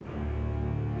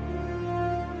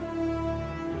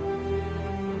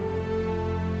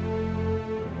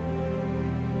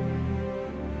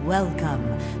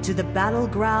Welcome to the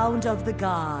battleground of the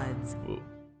gods.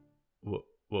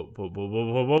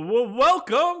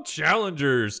 Welcome,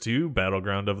 challengers, to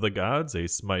Battleground of the Gods, a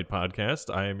Smite podcast.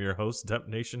 I am your host, Dep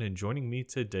Nation, and joining me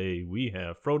today we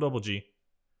have Fro Double G.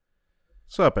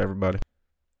 What's up, everybody?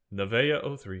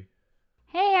 Nevaeh03.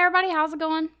 Hey, everybody, how's it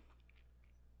going?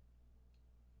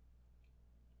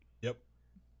 Yep.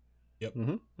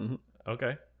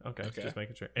 Okay, just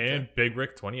making sure. And Big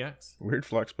Rick 20X. Weird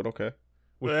flex, but okay.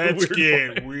 Let's Weird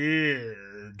get flex.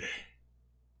 weird.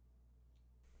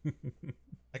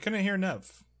 I couldn't hear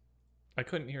Nev. I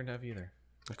couldn't hear Nev either.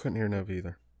 I couldn't hear Nev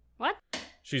either. What?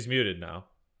 She's muted now.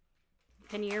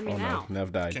 Can you hear me Oh now? no,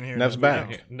 Nev died. Can hear Nev's Nev back.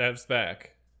 now. Nev's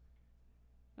back.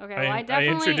 Okay, I- well, I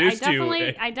introduced you.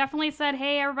 I definitely said,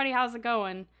 hey, everybody, how's it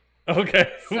going?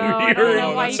 Okay. So, I don't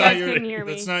know why that's you not guys your, couldn't hear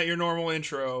me. That's not your normal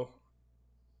intro.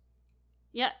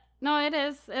 Yeah, no, it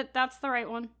is. That's the right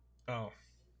one. Oh.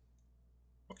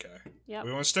 Okay. Yep.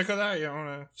 We want to stick with that? You don't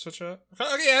want to switch up?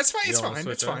 Okay, yeah, it's fine. You It's don't wanna fine.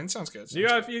 switch It's up? fine. Sounds good. You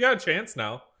got a chance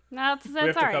now. No, it's We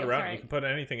have to alright. cut It's around. You alright. can put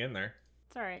anything in there.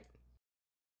 It's alright.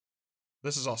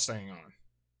 This is all staying on.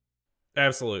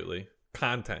 Absolutely.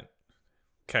 Content.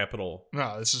 Capital.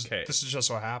 No, this is Okay.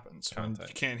 just what happens. When Content.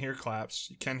 you can't hear claps.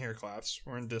 You can hear claps.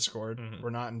 We're in Discord. Mhm. We're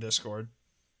not in Discord.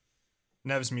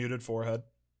 Nev's muted forehead.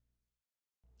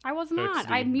 I was Fixed not.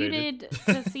 it, I updated. muted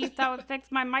to see if that would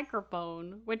fix my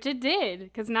microphone, which it did,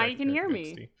 because now you can hear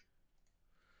me. XD.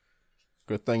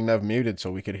 Good thing Nev muted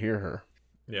so we could hear her.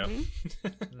 Yeah. Mhm.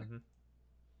 Mhm.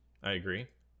 I agree.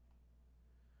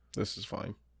 This is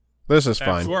fine. This is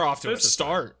fine. We're off to a This is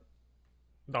start.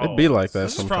 It'd be like that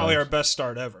This is probably our sometimes. best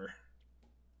start ever.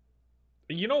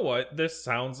 You know what? This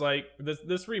sounds like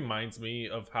this reminds me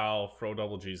of how Fro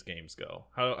Double G's games go.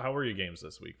 How were your games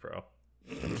this week, Fro?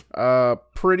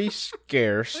 Pretty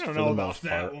scarce. I don't for know the about most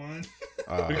that part. one.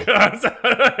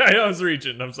 I was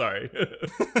reaching. I'm sorry.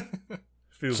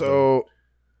 Feels So,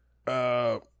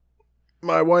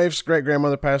 my wife's great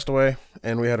grandmother passed away,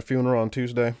 and we had a funeral on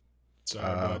Tuesday. Sorry,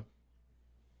 bud.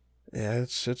 Yeah,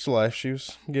 it's life. She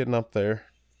was getting up there.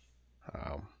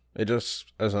 It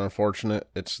just is unfortunate.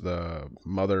 It's the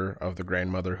mother of the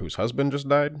grandmother whose husband just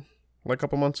died like a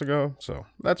couple months ago. So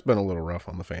that's been a little rough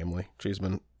on the family. She's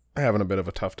been having a bit of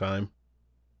a tough time.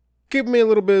 Keeping me a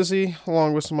little busy,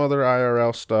 along with some other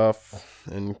IRL stuff.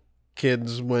 And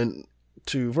kids went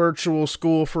to virtual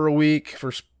school for a week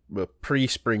for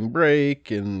pre-spring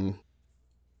break and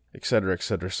et cetera, et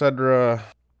cetera, et cetera.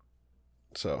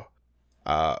 So,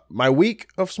 my week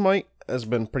of Smite has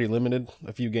been pretty limited,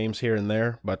 a few games here and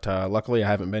there, but luckily I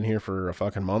haven't been here for a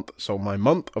fucking month, so my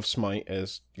month of Smite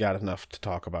has got enough to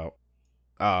talk about.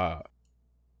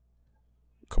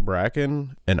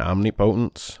 Cabrakan and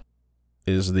Omnipotence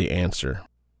is the answer.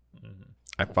 Mhm.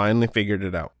 I finally figured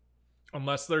it out.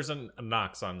 Unless there's a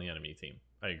Nox on the enemy team.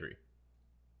 I agree.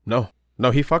 No,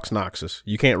 he fucks Noxus.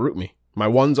 You can't root me. My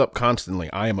one's up constantly.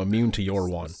 I am immune to your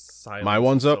one. Silence My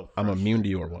one's is up. so I'm fresh. immune to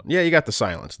your one. Yeah, you got the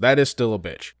silence. That is still a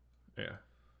bitch. Yeah.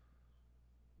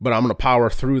 But I'm going to power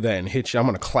through that and hit you. I'm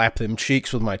going to clap them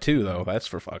cheeks with my two, though. That's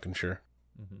for fucking sure.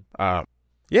 Mhm.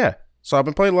 Yeah. So I've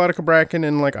been playing a lot of Cabrakan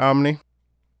and like Omni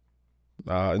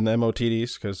in the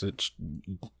MOTDs because it's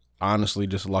honestly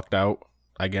just lucked out,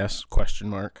 I guess. ?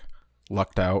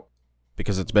 Lucked out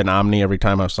because it's been Omni every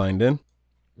time I've signed in.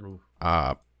 Ooh.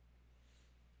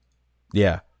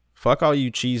 Yeah. Fuck all you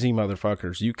cheesy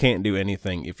motherfuckers. You can't do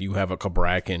anything if you have a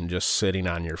Cabrakan just sitting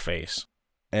on your face.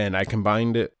 And I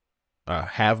combined it,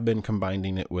 have been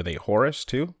combining it with a Horus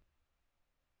too.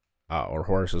 Or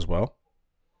Horus as well.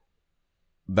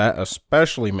 That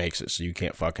especially makes it so you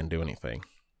can't fucking do anything.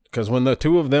 Because when the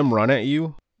two of them run at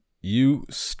you, you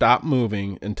stop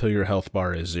moving until your health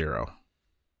bar is 0.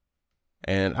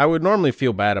 And I would normally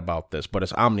feel bad about this, but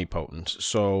it's omnipotence.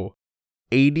 So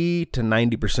 80 to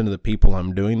 90% of the people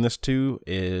I'm doing this to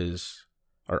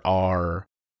are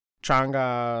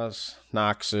Changas,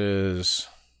 Noxes,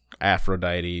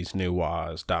 Aphrodites,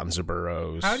 Nuwas,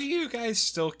 Danzaburos. How do you guys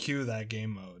still queue that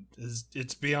game mode?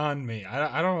 It's beyond me.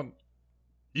 I don't.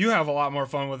 You have a lot more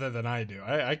fun with it than I do.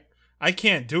 I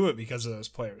can't do it because of those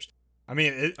players. I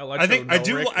mean, I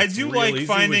do like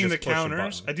finding the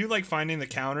counters. I do like finding the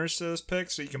counters to those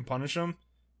picks so you can punish them.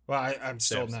 Well, I'm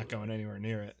still not going anywhere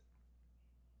near it.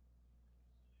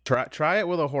 Try it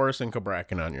with a Horus and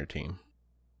Cabrakan on your team.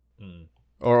 Mm.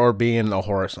 Or being a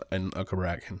Horus and a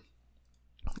Cabrakan.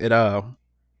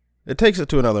 It takes it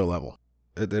to another level.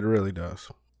 It really does.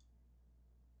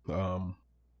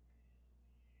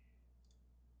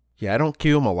 Yeah, I don't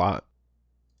queue them a lot.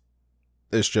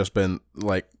 It's just been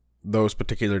like those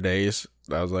particular days.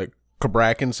 I was like,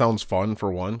 Cabrakan sounds fun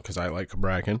for one because I like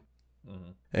Cabrakan,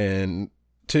 Mhm. and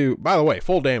 2, by the way,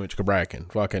 full damage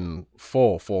Cabrakan. Fucking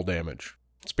full damage.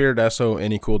 Spirit Esso,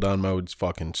 any cooldown mode's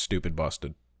fucking stupid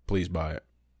busted. Please buy it.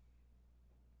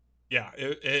 Yeah,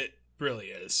 it really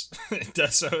is.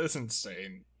 Deso is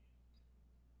insane.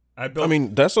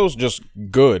 Deso's just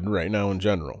good right now in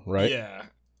general, right? Yeah,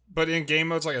 but in game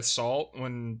modes like Assault,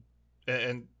 and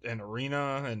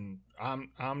Arena and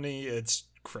Omni, it's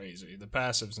crazy. The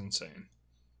passive's insane.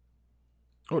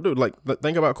 Oh, dude, like,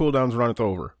 think about cooldowns run it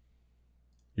over.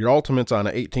 Your ultimate's on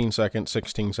an 18-second,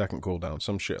 16-second cooldown,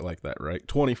 some shit like that, right?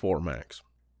 24 max.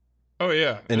 Oh,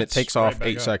 yeah. And it takes right off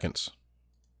 8 up. seconds.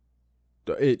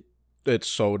 It's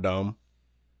so dumb.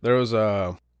 There was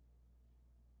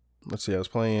let's see, I was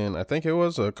playing, I think it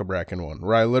was a Cabrakan one,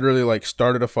 where I literally, like,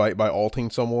 started a fight by ulting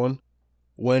someone,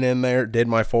 went in there, did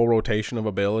my full rotation of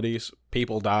abilities,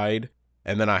 people died,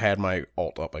 and then I had my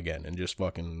ult up again, and just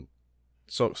fucking,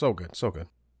 so good.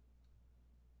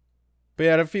 But yeah,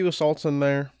 I had a few assaults in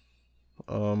there.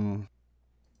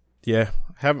 Yeah,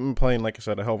 haven't been playing, like I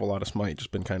said, a hell of a lot of Smite,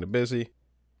 just been kind of busy.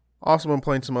 Also been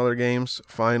playing some other games.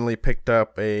 Finally picked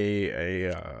up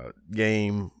a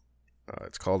game.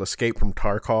 It's called Escape from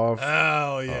Tarkov.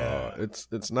 Oh yeah,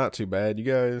 it's not too bad. You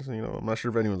guys, I'm not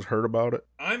sure if anyone's heard about it.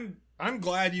 I'm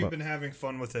glad you've been having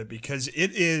fun with it, because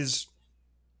it is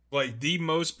like the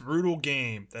most brutal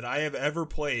game that I have ever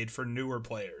played for newer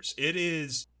players. It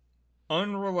is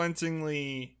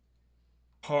unrelentingly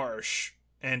harsh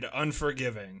and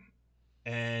unforgiving.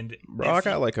 And bro, I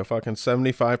got like a fucking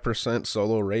 75%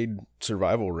 solo raid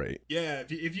survival rate. Yeah,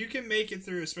 if you can make it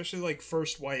through, especially like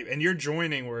first wipe, and you're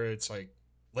joining where it's like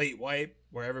late wipe,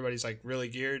 where everybody's like really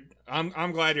geared,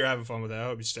 I'm glad you're having fun with it. I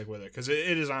hope you stick with it, because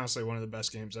it is honestly one of the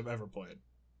best games I've ever played.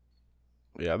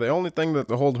 Yeah, the only thing that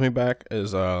holds me back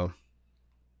is I'm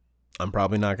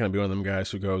probably not going to be one of them guys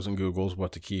who goes and Googles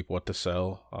what to keep, what to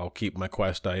sell. I'll keep my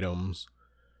quest items.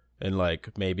 And,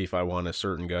 like, maybe if I want a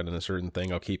certain gun and a certain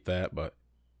thing, I'll keep that, but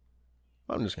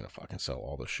I'm just gonna fucking sell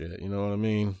all the shit, you know what I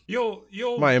mean?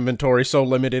 You'll My inventory's so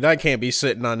limited, I can't be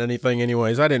sitting on anything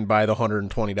anyways. I didn't buy the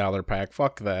 $120 pack.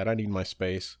 Fuck that, I need my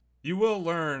space. You will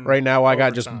learn. Right now, I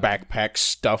got just time. backpacks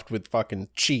stuffed with fucking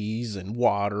cheese and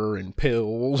water and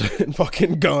pills and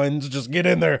fucking guns. Just get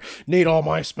in there. Need all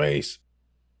my space.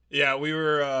 Yeah,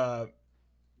 we're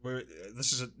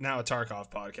this is now a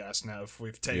Tarkov podcast now, if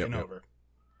we've taken over.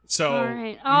 So, all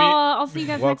right. I'll see you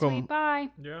guys welcome. next week. Bye.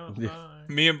 Yeah,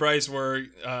 me and Bryce were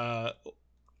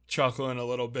chuckling a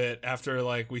little bit after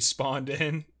like we spawned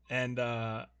in and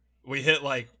we hit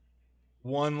like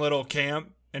one little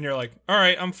camp, and you're like, "All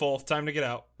right, I'm full. Time to get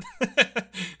out."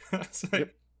 I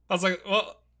was like,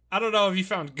 "Well, I don't know if you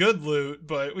found good loot,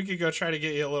 but we could go try to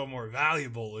get you a little more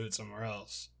valuable loot somewhere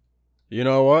else." You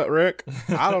know what, Rick?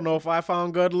 I don't know if I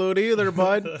found good loot either,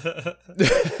 bud.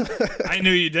 I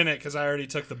knew you didn't, because I already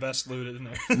took the best loot in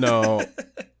there. No.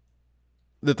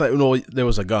 There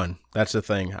was a gun. That's the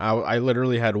thing. I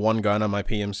literally had one gun on my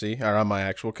PMC, or on my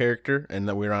actual character, and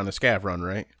then we were on a scav run,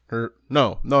 right?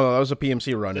 No, that was a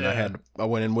PMC run, and I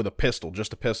went in with a pistol,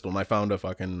 just a pistol, and I found a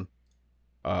fucking,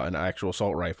 an actual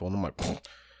assault rifle, and I'm like,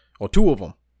 well, 2 of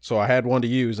them. So I had one to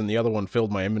use, and the other one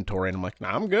filled my inventory, and I'm like,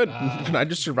 nah, I'm good. Can I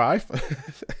just survive?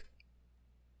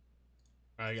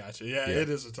 I got you. Yeah, it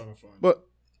is a ton of fun. But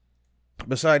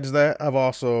besides that, I've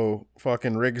also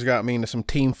fucking Riggs got me into some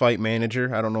Team Fight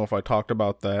Manager. I don't know if I talked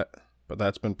about that, but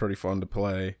that's been pretty fun to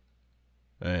play.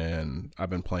 And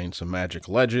I've been playing some Magic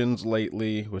Legends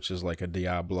lately, which is like a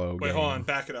Diablo game. Wait, hold on.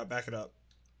 Back it up.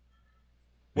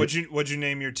 What'd you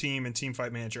name your team in Team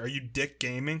Fight Manager? Are you Dick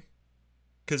Gaming?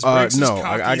 Because no,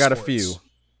 I got a few.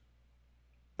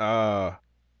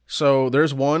 So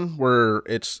there's one where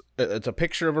it's a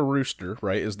picture of a rooster,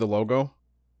 right, is the logo,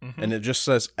 and it just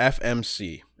says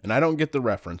FMC, and I don't get the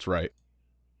reference, right?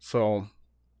 So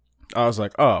I was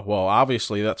like, oh, well,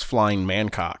 obviously that's Flying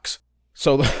Mancocks.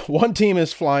 So the one team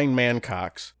is Flying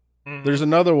Mancocks. There's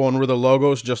another one where the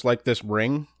logo's just like this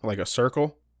ring, like a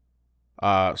circle.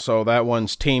 So that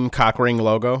one's Team Cockring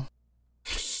Logo.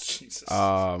 Jesus.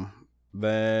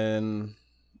 Then,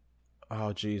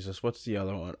 oh Jesus, what's the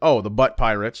other one? Oh, the Butt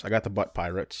Pirates. I got the Butt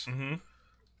Pirates. Mm-hmm.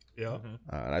 Yeah.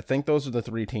 And I think those are the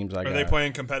 3 teams I got. Are they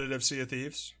playing competitive Sea of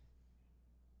Thieves?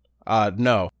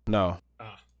 No.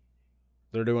 Ah.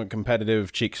 They're doing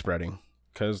competitive cheek spreading,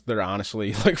 because they're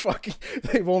honestly like fucking.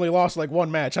 They've only lost like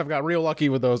 1 match. I've got real lucky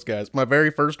with those guys. My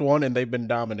very first one, and they've been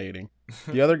dominating.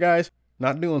 The other guys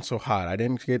not doing so hot. I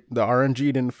didn't get the RNG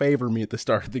didn't favor me at the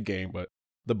start of the game, but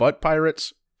the Butt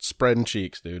Pirates. Spreading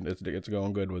cheeks, dude. It's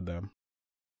going good with them.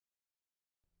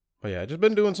 But yeah, just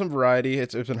been doing some variety.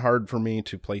 It's been hard for me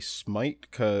to play Smite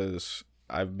because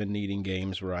I've been needing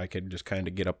games where I could just kind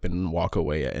of get up and walk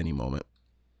away at any moment.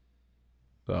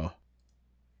 So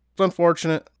it's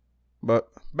unfortunate, but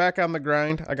back on the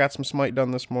grind. I got some Smite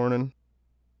done this morning.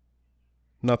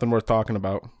 Nothing worth talking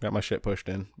about. Got my shit pushed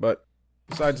in. But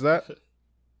besides that,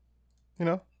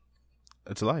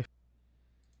 it's life.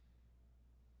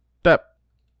 Depp,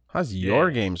 how's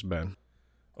your games been?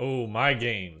 Oh, my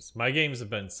games. My games have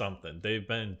been something. They've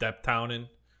been Deptowning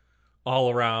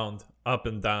all around, up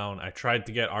and down. I tried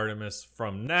to get Artemis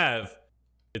from Nev.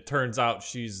 It turns out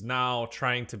she's now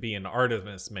trying to be an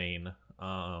Artemis main.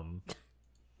 Don't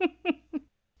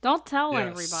tell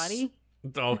everybody.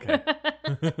 Okay.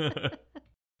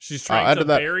 She's trying to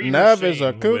bury her Nev is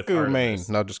a shame with cuckoo main. Artemis.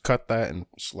 Now just cut that and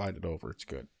slide it over. It's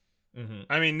good. Mm-hmm.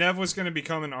 I mean, Nev was going to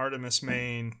become an Artemis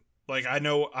main. Like,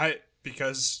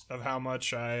 because of how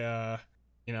much I,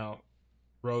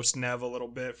 roast Nev a little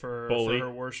bit for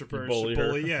her worshippers. Bully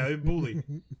her. Yeah, bully.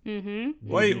 Mm-hmm.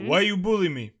 Why you bully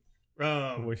me?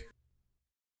 I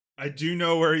do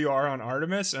know where you are on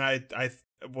Artemis, and I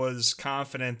was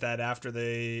confident that after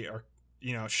they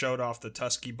showed off the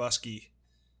Tusky Busky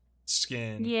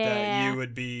skin, that you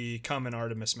would become an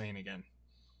Artemis main again.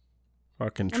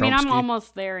 Fucking Trumpsky. I mean, I'm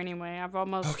almost there anyway. I've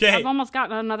almost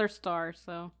gotten another star,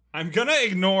 so. I'm gonna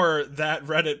ignore that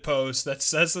Reddit post that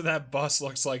says that bus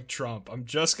looks like Trump. I'm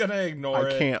just gonna ignore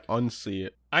it. I can't unsee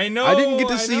it. I know. I didn't get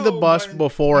to see the bus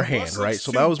beforehand, bus right? looks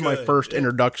So too that was my good. first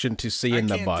introduction to seeing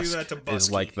the can't bus. do that to Is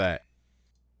Busky. like that,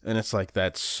 and it's like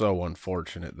that's so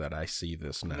unfortunate that I see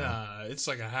this now. Nah, it's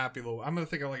like a happy little. I'm gonna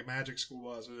think of like a magic school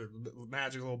bus, or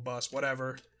magic little bus,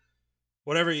 whatever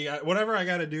you got, whatever I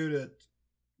got to do to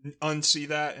unsee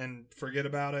that and forget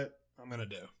about it. I'm gonna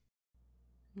do.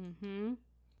 Mm-hmm.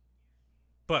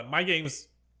 But my games,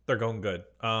 they're going good.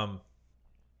 I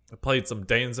played some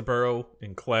Danzaburo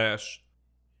in Clash.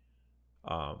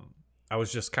 I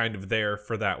was just kind of there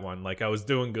for that one. Like, I was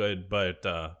doing good, but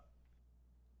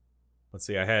let's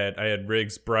see, I had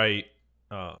Riggs, Bright,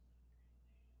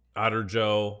 Otter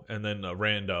Joe, and then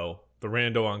Rando. The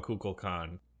Rando on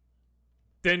Kukulkan.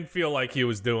 Didn't feel like he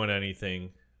was doing anything.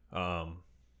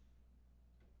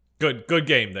 Good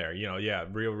game there.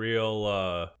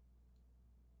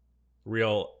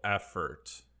 Real effort.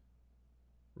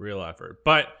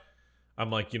 But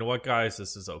I'm like, you know what, guys?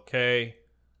 This is okay.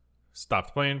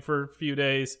 Stopped playing for a few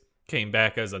days. Came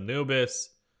back as Anubis.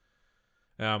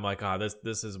 And I'm like,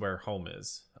 this is where home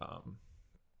is.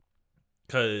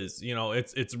 Because,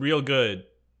 it's real good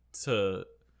to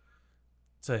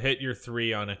hit your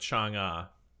 3 on a Chang'e.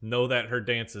 Know that her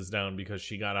dance is down because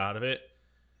she got out of it.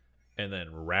 And then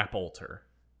rap ult her.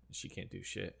 She can't do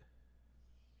shit.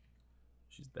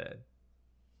 She's dead.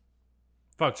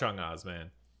 Fuck Chang'es,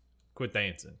 man. Quit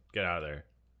dancing. Get out of there.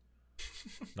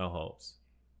 No hopes.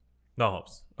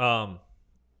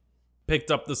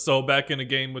 Picked up the Sobek in a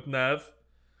game with Nev.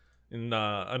 In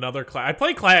another Clash. I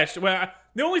play Clash. The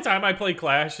only time I play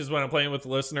Clash is when I'm playing with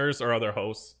listeners or other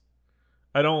hosts.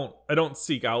 I don't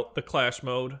seek out the Clash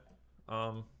mode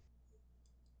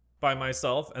by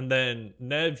myself. And then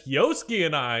Nev Yoski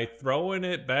and I throwing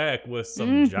it back with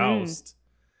some Joust.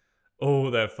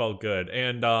 Oh, that felt good.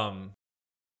 And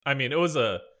I mean, it was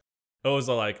a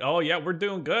like, oh yeah, we're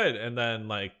doing good, and then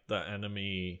like the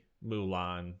enemy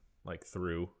Mulan like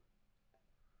threw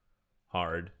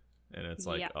hard, and it's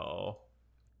like, oh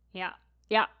yeah,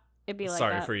 it'd be like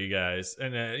sorry that. for you guys,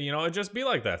 and it'd just be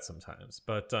like that sometimes.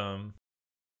 But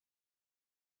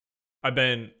I've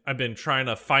been trying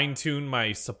to fine tune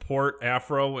my support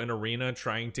Afro in Arena,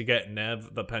 trying to get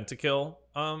Nev the pentakill.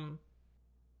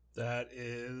 That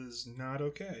is not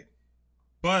okay.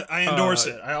 But I endorse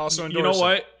it. I also endorse it. You know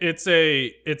what? It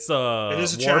is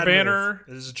a war banner.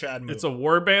 It is a Chad move. It's a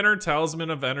war banner, Talisman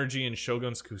of Energy, and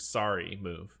Shogun's Kusari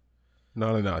move.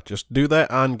 No. Just do that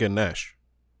on Ganesh.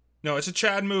 No, it's a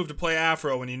Chad move to play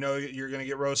Afro when you know you're going to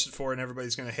get roasted for it and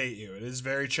everybody's going to hate you. It is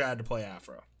very Chad to play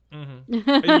Afro.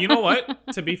 Mm-hmm. You know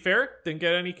what? To be fair, didn't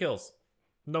get any kills.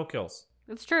 No kills.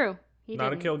 It's true.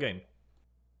 Not a kill game.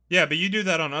 Yeah, but you do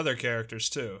that on other characters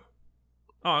too.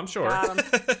 Oh, I'm sure. Got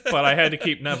him. But I had to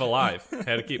keep Nev alive. And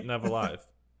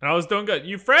I was doing good.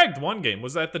 You fragged one game.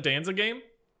 Was that the Danza game?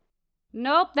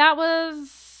 Nope, that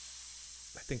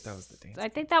was. I think that was the Danza. I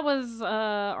think that was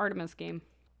Artemis game.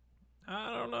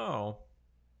 I don't know.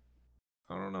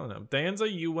 Now. Danza,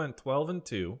 you went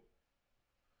 12-2.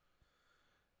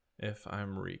 If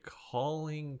I'm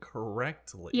recalling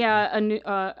correctly. Yeah,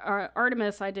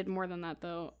 Artemis, I did more than that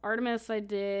though. Artemis, I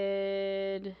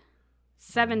did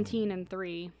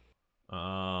 17-3.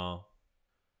 Oh.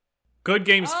 Good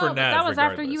games for Nev. That was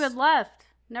regardless. after you had left.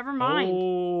 Never mind.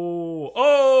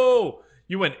 Oh,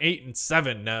 you went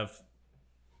 8-7, Nev.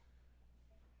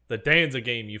 The Danza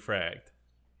game you fragged.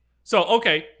 So,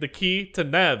 okay, the key to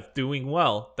Nev doing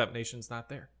well, Dep Nation's not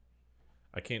there.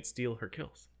 I can't steal her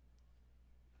kills.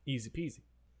 Easy peasy.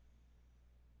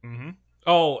 Mm-hmm.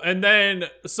 Oh, and then,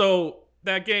 so,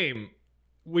 that game,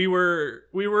 we were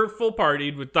full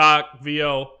partied with Doc,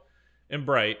 Vio, and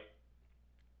Bright.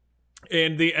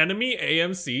 And the enemy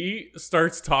AMC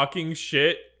starts talking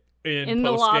shit in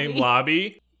post-game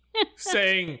lobby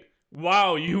saying,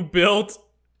 wow, you built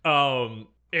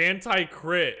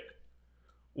anti-crit.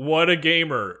 What a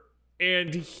gamer.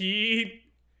 And he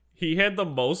had the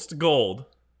most gold.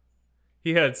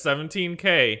 He had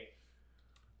 17k.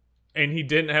 And he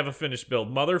didn't have a finished build.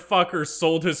 Motherfucker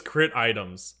sold his crit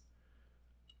items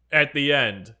at the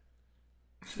end.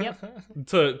 Yep.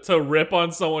 to rip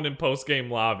on someone in post-game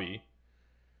lobby.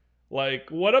 Like,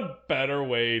 what a better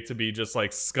way to be just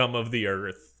like scum of the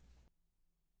earth.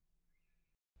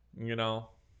 You know?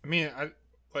 I mean,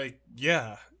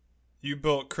 yeah, you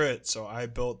built crit, so I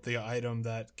built the item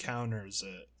that counters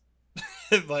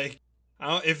it. Like,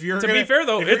 if you're be fair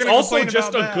though, it's also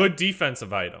just a good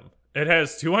defensive item. It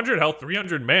has 200 health,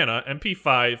 300 mana,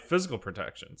 MP5, physical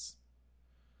protections.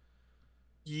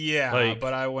 Yeah, like,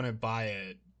 but I wouldn't buy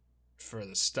it for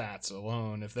the stats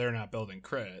alone if they're not building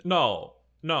crit. No,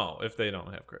 if they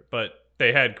don't have crit. But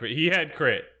they had crit. He had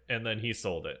crit, and then he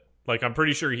sold it. Like, I'm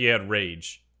pretty sure he had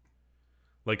rage.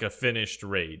 Like a finished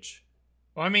rage.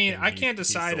 Well, I mean, I can't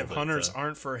decide if hunters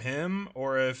aren't for him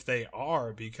or if they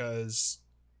are, because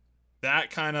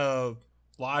that kind of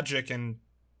logic and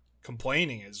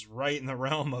complaining is right in the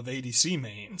realm of ADC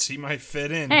mains. He might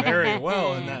fit in very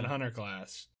well in that hunter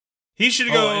class. He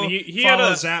should go he follow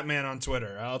had Zapman on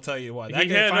Twitter. I'll tell you what. He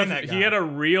had a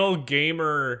real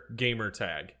gamer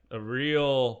tag. A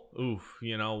real,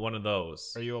 one of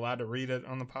those. Are you allowed to read it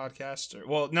on the podcast?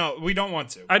 Well, no, we don't want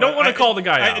to. I don't want to call the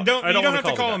guy out. You don't have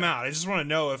to call him out. I just want to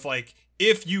know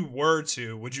if you were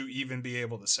to, would you even be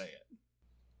able to say it?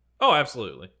 Oh,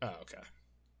 absolutely. Oh, okay.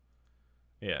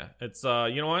 Yeah, it's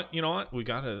you know what? We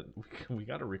got a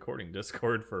recording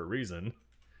Discord for a reason.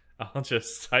 I'll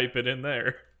just type it in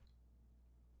there.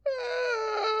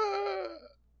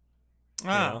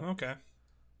 Okay.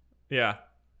 Yeah,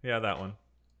 that one.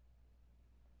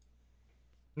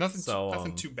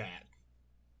 Nothing too bad.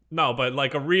 No, but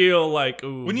like a real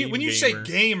when you say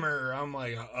gamer, I'm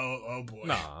like, oh boy.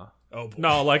 Nah. Oh boy.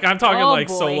 No, like I'm talking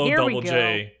solo Here double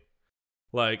J.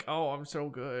 Like, oh, I'm so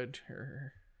good.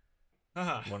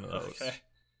 One of those. Okay.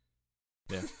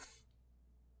 Yeah.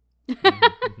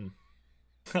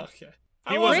 Okay.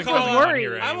 He wasn't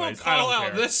worried. I won't call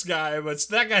out this guy, but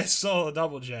that guy's solo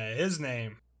double J. His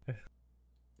name.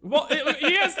 Well,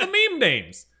 he has the meme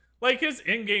names. Like, his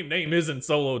in-game name isn't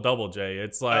Solo Double J.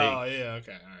 It's like... Oh, yeah,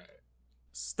 okay, alright.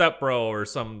 Step Bro or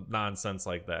some nonsense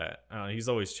like that. He's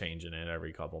always changing it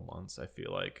every couple months, I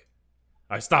feel like.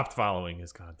 I stopped following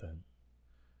his content.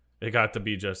 It got to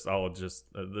be just,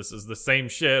 this is the same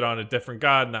shit on a different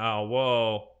god now.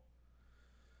 Whoa.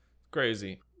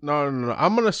 Crazy. No.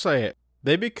 I'm going to say it.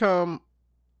 They become...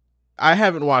 I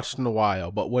haven't watched in a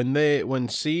while, but when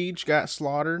Siege got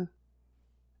slaughtered,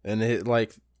 and it,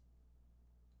 like...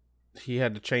 he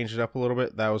had to change it up a little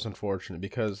bit. That was unfortunate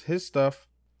because his stuff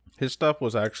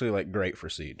was actually like great for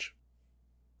Siege.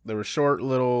 There were short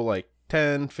little like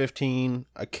 10, 15,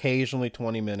 occasionally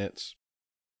 20 minutes.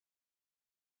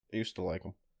 I used to like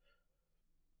them.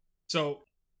 So,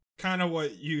 kind of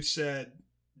what you said,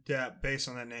 Dap, based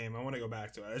on that name, I want to go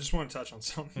back to it. I just want to touch on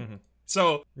something. Mm-hmm.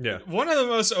 So, yeah, one of the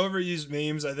most overused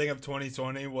memes I think of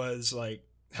 2020 was like,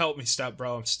 "Help me, step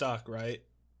bro, I'm stuck," right?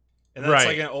 And that's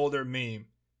like an older meme.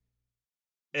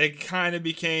 It kind of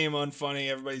became unfunny.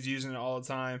 Everybody's using it all the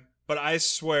time. But I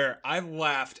swear, I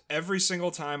laughed every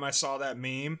single time I saw that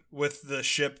meme with the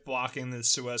ship blocking the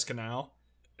Suez Canal.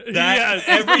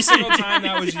 Every single time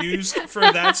that was used for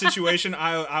that situation,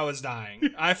 I was dying.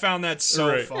 I found that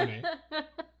so funny.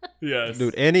 Yes.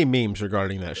 Dude, any memes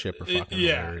regarding that ship are fucking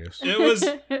hilarious. It was...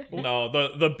 No,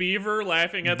 the beaver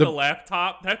laughing at the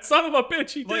laptop. That son of a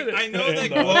bitch, he did it. I know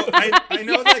that I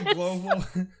know that global...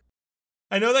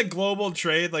 I know that global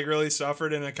trade really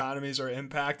suffered and economies are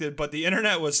impacted, but the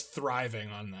internet was thriving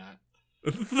on that.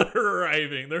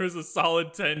 Thriving. There was a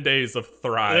solid 10 days of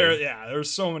thrive. There were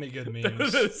so many good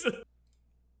memes.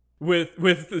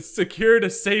 with secured a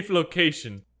safe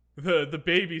location, the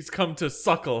babies come to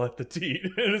suckle at the teat,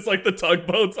 and it's like the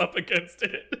tugboat's up against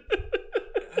it.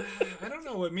 I don't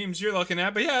know what memes you're looking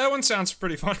at, but yeah, that one sounds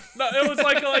pretty fun. No, it was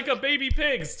like a baby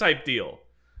pigs type deal.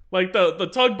 Like the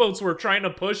tugboats were trying to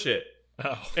push it.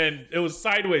 Oh. And it was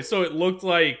sideways, so it looked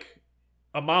like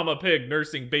a mama pig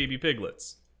nursing baby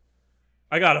piglets.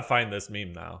 I gotta find this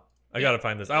meme now. I gotta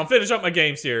find this. I'll finish up my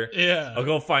games here. Yeah. I'll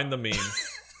go find the meme.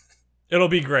 It'll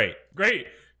be great.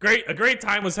 A great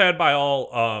time was had by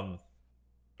all.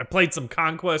 I played some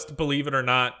Conquest, believe it or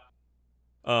not,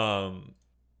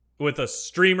 with a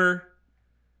streamer.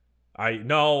 I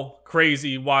know,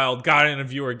 crazy, wild, got in a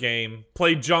viewer game,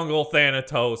 played jungle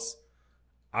Thanatos.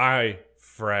 I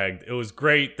fragged. It was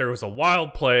great. There was a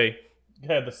wild play.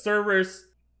 Had the Cerberus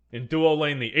in duo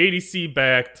lane, the ADC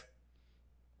backed.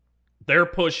 They're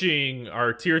pushing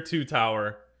our tier 2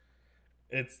 tower.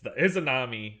 It's the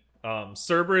Izanami.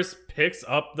 Cerberus picks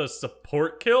up the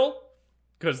support kill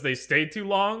because they stayed too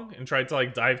long and tried to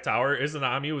like dive tower.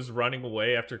 Izanami was running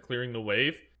away after clearing the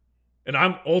wave. And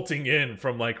I'm ulting in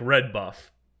from like red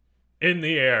buff. In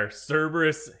the air,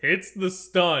 Cerberus hits the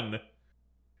stun.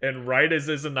 And right as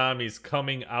Izanami's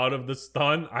coming out of the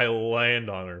stun, I land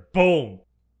on her. Boom!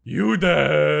 You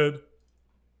dead!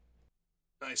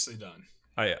 Nicely done.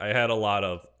 I had a lot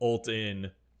of ult in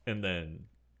and then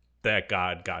that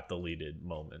god got deleted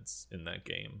moments in that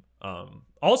game.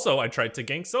 Also, I tried to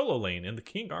gank solo lane and the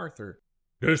King Arthur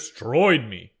destroyed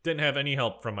me. Didn't have any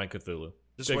help from my Cthulhu.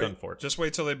 Just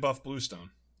wait till they buff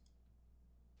Bluestone.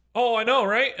 Oh, I know,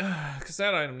 right? Because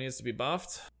that item needs to be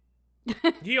buffed.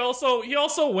 He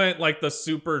also went like the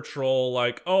super troll,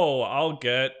 like, oh, I'll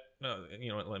get. You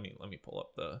know what? Let me pull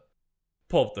up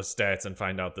the stats and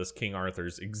find out this King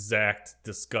Arthur's exact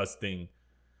disgusting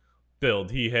build.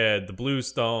 He had the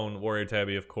Bluestone, Warrior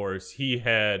Tabby, of course. He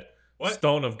had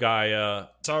Stone of Gaia.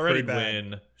 It's already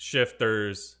Pridwin, bad.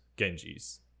 Shifters,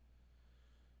 Genjis.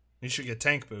 You should get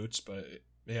tank boots, but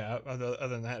yeah, other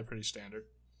than that, pretty standard.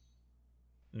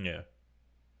 Yeah.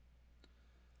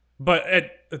 But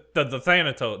the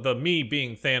Thanatos, me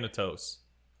being Thanatos,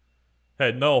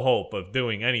 had no hope of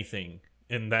doing anything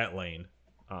in that lane.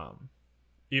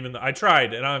 Even though I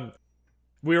tried, and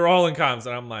we were all in comms,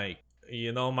 and I'm like,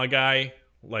 you know, my guy,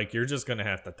 like, you're just gonna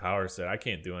have to tower sit. I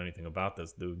can't do anything about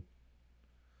this, dude.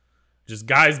 Just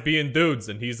guys being dudes,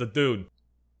 and he's a dude.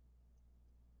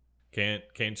 Can't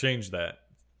change that.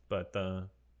 But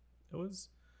it was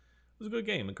a good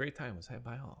game. A great time was had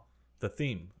by all. The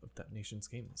theme of Dev Nation's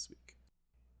game this week.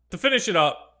 To finish it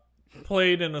up,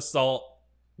 played an Assault,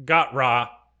 got Ra.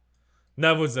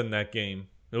 Nev was in that game.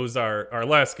 It was our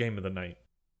last game of the night.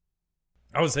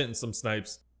 I was hitting some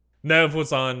snipes. Nev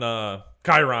was on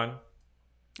Chiron.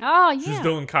 Oh, yeah. She was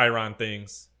doing Chiron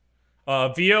things.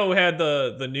 VO had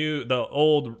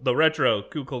the retro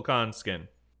Kukulkan skin.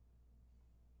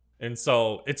 And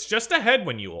so it's just a head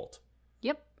when you ult.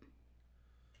 Yep.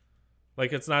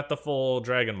 Like, it's not the full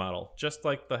dragon model. Just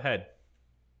like the head.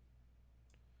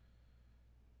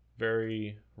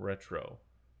 Very retro.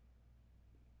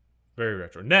 Very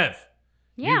retro. Nev,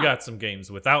 Yeah. you got some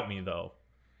games without me, though.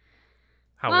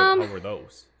 How were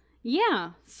those?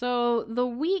 Yeah. So the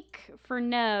week for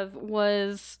Nev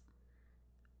was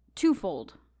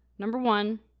twofold. Number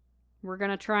 1, we're going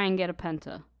to try and get a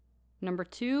Penta. Number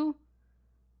 2,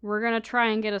 we're going to try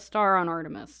and get a star on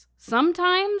Artemis.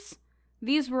 Sometimes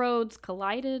these roads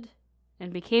collided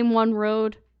and became one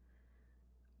road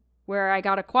where I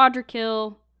got a quadra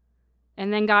kill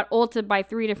and then got ulted by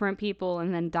 3 different people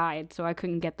and then died, so I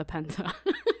couldn't get the Penta.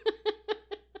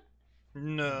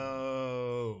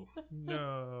 No.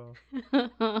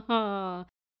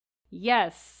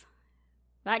 Yes.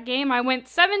 That game I went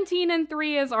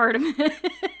 17-3 as Artemis.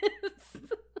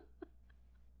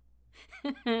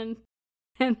 and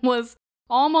was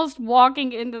almost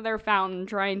walking into their fountain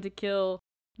trying to kill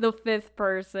the 5th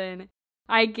person.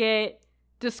 I get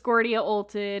Discordia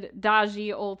ulted,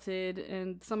 Daji ulted,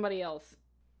 and somebody else.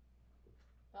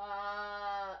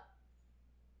 I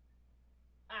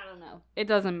don't know. It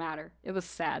doesn't matter. It was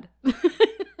sad.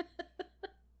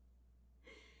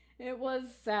 It was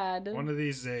sad. One of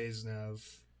these days, Nev.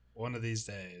 One of these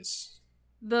days.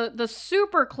 The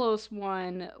super close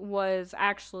one was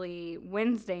actually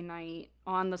Wednesday night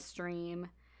on the stream.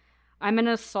 I'm in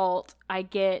Assault. I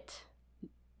get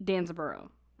Danzaburou.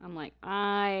 I'm like,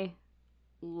 I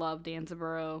love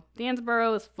Danzaburou.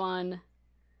 Danzaburou is fun.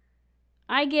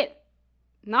 I get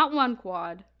not 1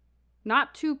 quad,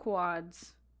 not 2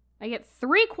 quads. I get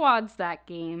 3 quads that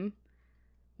game,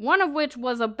 one of which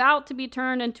was about to be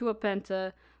turned into a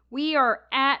Penta. We are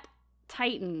at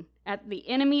Titan, at the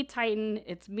enemy Titan.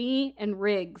 It's me and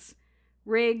Riggs.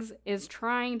 Riggs is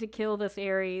trying to kill this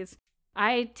Ares.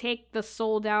 I take the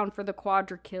soul down for the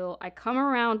quadra kill. I come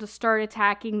around to start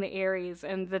attacking the Ares,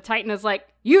 and the Titan is like,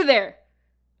 "You there?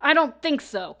 I don't think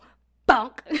so."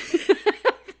 Bunk. And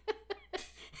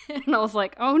I was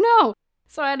like, "Oh no!"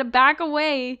 So I had to back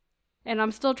away, and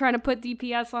I'm still trying to put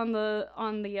DPS on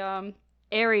the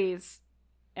Ares,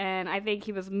 and I think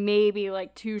he was maybe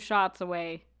like 2 shots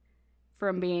away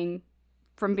from being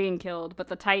killed, but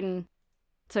the Titan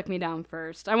took me down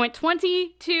first. I went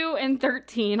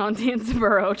 22-13 on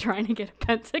Danzaburo trying to get a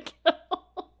pentakill.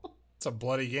 It's a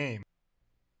bloody game.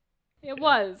 It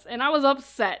was, and I was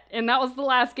upset, and that was the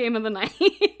last game of the night.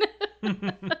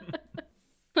 I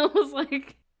was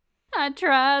like, I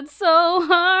tried so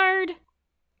hard.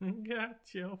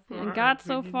 Got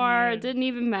so far, it didn't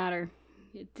even matter.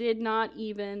 It did not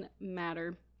even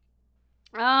matter.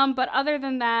 But other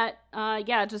than that,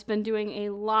 just been doing a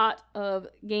lot of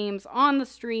games on the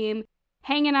stream,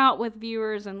 hanging out with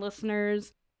viewers and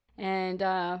listeners. And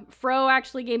Fro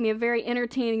actually gave me a very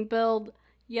entertaining build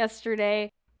yesterday.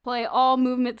 Play all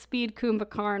movement speed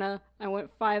Kumbhakarna. I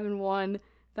went 5-1.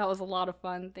 That was a lot of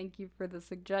fun. Thank you for the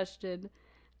suggestion.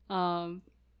 But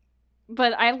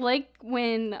I like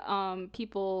when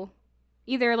people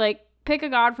either like pick a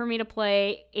god for me to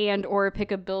play and or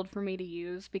pick a build for me to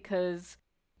use, because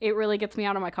it really gets me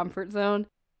out of my comfort zone.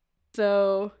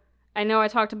 So I know I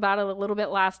talked about it a little bit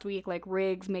last week, like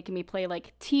Riggs making me play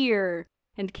like Tyr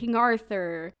and King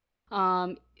Arthur.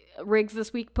 Riggs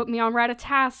this week put me on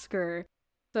Ratatasker.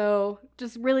 So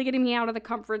just really getting me out of the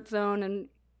comfort zone and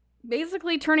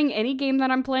basically turning any game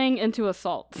that I'm playing into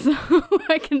Assault. So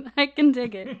I can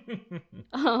dig it.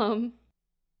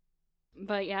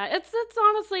 But yeah, it's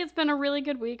honestly, it's been a really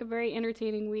good week, a very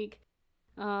entertaining week.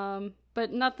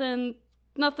 But nothing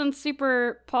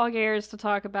super Paul Gears to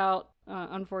talk about,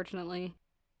 unfortunately.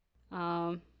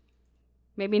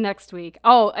 Maybe next week.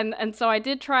 Oh, and so I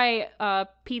did try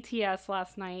PTS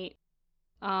last night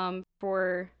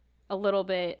for a little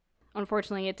bit.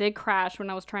 Unfortunately, it did crash when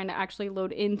I was trying to actually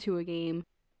load into a game.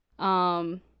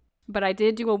 But I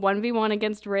did do a 1v1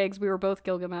 against Riggs. We were both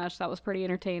Gilgamesh. That was pretty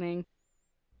entertaining.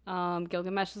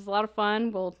 Gilgamesh is a lot of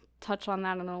fun. We'll touch on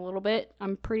that in a little bit,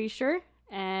 I'm pretty sure.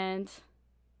 And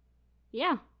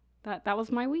yeah, that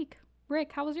was my week.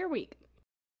 Rick, how was your week?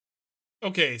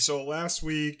 Okay, so last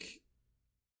week,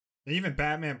 even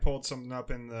Batman pulled something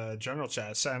up in the general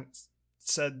chat,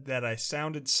 said that I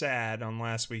sounded sad on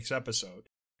last week's episode,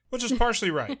 which is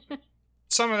partially right.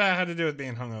 Some of that had to do with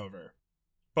being hungover.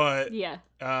 But yeah,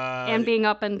 and being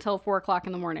up until 4 o'clock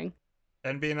in the morning.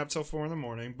 And being up till 4 in the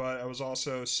morning, but I was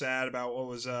also sad about what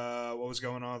was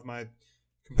going on with my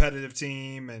competitive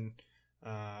team and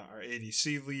our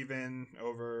ADC leaving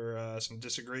over some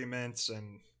disagreements,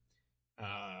 and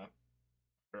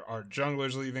our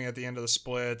junglers leaving at the end of the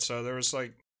split. So there's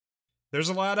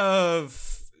a lot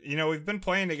of, we've been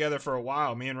playing together for a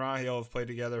while. Me and Raheel have played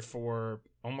together for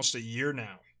almost a year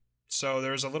now. So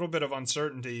there's a little bit of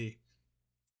uncertainty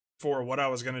for what I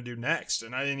was going to do next.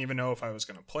 And I didn't even know if I was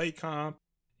going to play comp,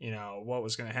 what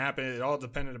was going to happen. It all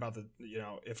depended about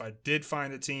if I did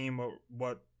find a team,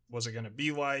 what was it going to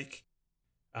be like?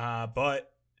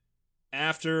 But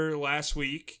after last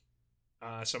week,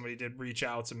 somebody did reach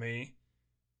out to me,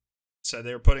 said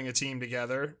they were putting a team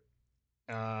together,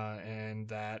 and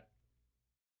that,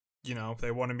 they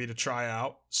wanted me to try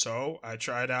out. So I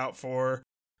tried out for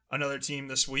another team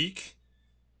this week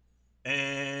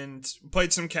and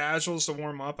played some casuals to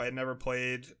warm up. I had never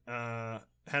played,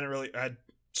 I'd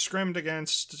scrimmed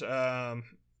against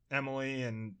Emily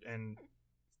and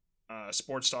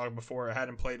Sports Dog before. I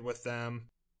hadn't played with them.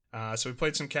 So we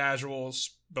played some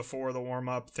casuals before the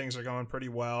warm-up. Things are going pretty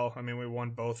well. I mean, we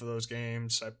won both of those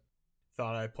games. I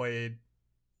thought I played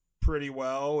pretty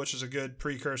well, which is a good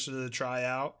precursor to the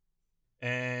tryout.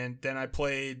 And then I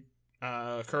played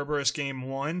Kerberos game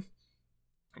 1.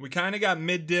 We kind of got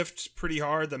mid-diffed pretty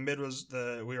hard.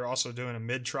 We were also doing a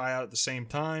mid tryout at the same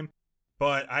time.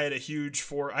 But I had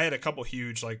a couple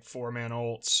huge 4-man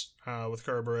ults with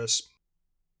Kerberos.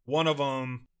 One of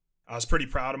them, I was pretty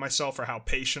proud of myself for how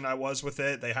patient I was with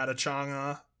it. They had a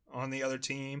Chang'e on the other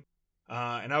team.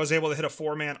 And I was able to hit a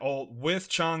 4-man ult with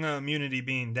Chang'e immunity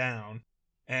being down.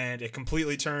 And it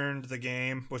completely turned the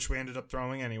game, which we ended up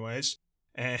throwing anyways.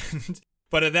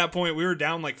 But at that point, we were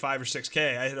down 5 or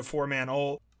 6k. I hit a 4-man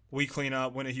ult. We clean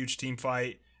up, win a huge team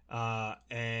fight,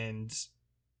 and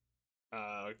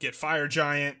get Fire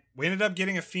Giant. We ended up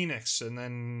getting a Phoenix, and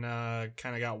then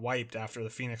kind of got wiped after the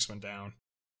Phoenix went down.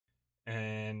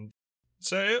 And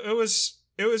so it was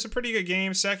a pretty good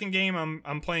game. Second game,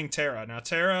 I'm playing Terra. Now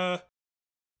Terra,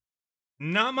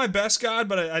 not my best god,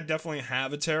 but I definitely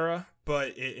have a Terra.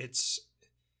 But it's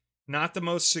not the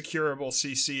most securable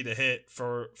CC to hit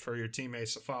for your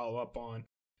teammates to follow up on.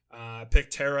 I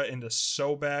picked Terra into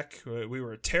Sobek. We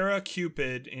were Terra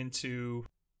Cupid into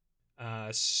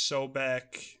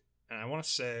Sobek, and I want to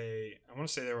say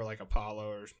they were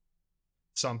Apollo or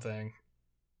something.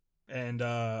 And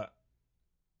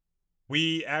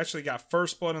we actually got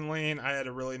first blood in lane. I had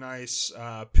a really nice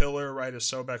pillar right as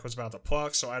Sobek was about to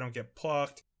pluck, so I don't get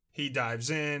plucked. He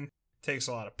dives in. takes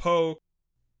a lot of poke.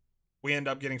 We end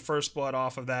up getting first blood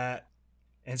off of that.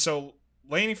 And so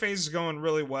laning phase is going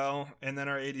really well, and then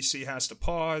our ADC has to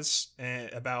pause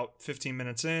about 15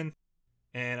 minutes in,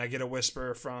 and I get a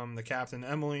whisper from the captain,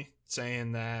 Emily,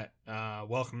 saying that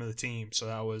welcome to the team. So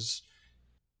that was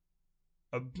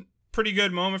a pretty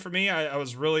good moment for me. I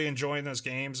was really enjoying those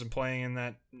games and playing in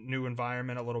that new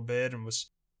environment a little bit, and was,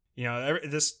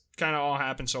 this kind of all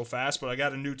happened so fast, but I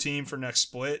got a new team for next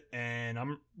split, and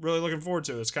I'm really looking forward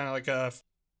to it. It's kind of like a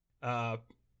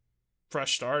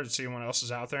fresh start and seeing what else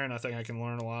is out there, and I think I can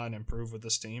learn a lot and improve with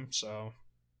this team. So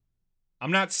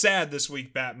I'm not sad this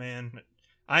week, Batman.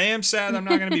 I am sad I'm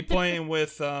not going to be playing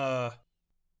with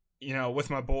with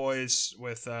my boys,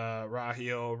 with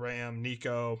Raheel, Ram,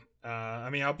 Nico.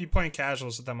 I'll be playing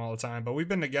casuals with them all the time, but we've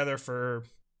been together for,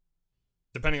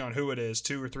 depending on who it is,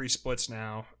 2 or 3 splits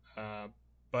now.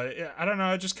 But I don't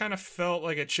know, it just kind of felt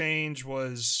like a change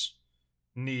was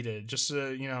needed, just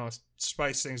to,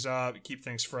 spice things up, keep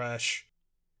things fresh.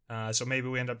 So maybe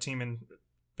we end up teaming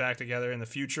back together in the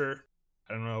future.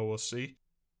 I don't know, we'll see.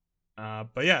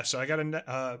 But yeah, so I got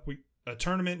a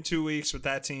tournament in 2 weeks with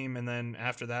that team, and then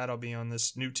after that I'll be on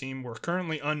this new team. We're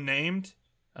currently unnamed.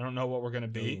 I don't know what we're going to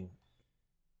be.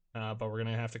 But we're going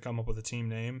to have to come up with a team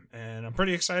name, and I'm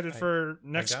pretty excited for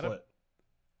next split.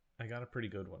 I got a pretty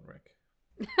good one, Rick.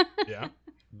 Yeah?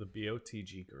 The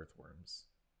BOTG Girthworms.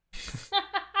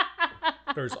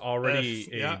 There's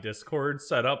already a Discord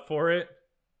set up for it.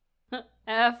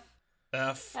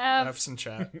 F's in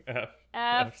chat.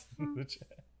 F's in the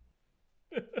chat.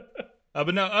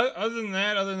 But no,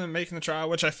 other than making the trial,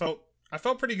 which I felt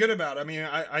pretty good about. I mean,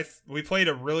 we played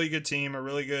a really good team, a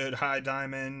really good high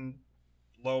diamond,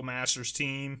 low masters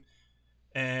team,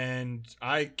 and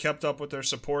I kept up with their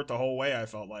support the whole way. I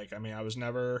felt like, I was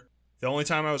never, the only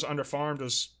time I was underfarmed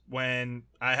was when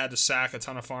I had to sack a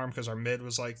ton of farm because our mid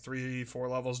was like 3-4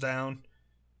 levels down,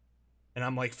 and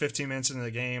I'm like 15 minutes into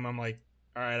the game, I'm like,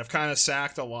 all right, I've kind of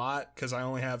sacked a lot because I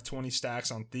only have 20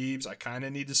 stacks on Thebes. I kind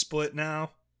of need to split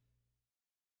now.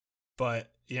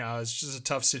 But, it's just a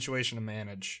tough situation to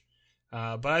manage.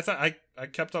 But I thought I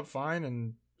kept up fine,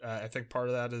 and I think part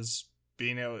of that is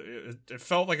being able. It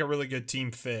felt like a really good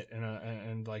team fit,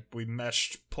 and like we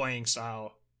meshed playing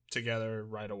style together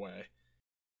right away.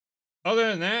 Other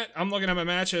than that, I'm looking at my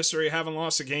match history. Haven't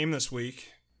lost a game this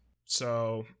week,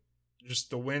 so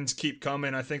just the wins keep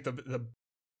coming. I think the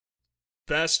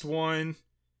best one.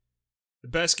 The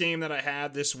best game that I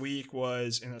had this week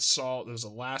was an assault. It was the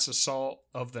last assault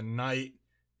of the night.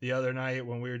 The other night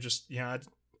when we were just, I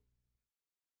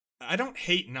don't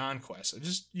hate non-quest. I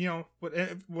just,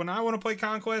 when I want to play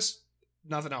Conquest,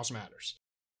 nothing else matters.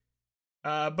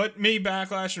 But me,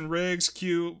 Backlash, and Riggs,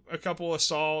 Q, a couple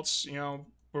assaults.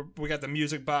 We got the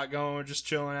music bot going, just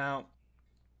chilling out.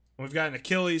 We've got an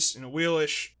Achilles, and a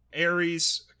Wheelish,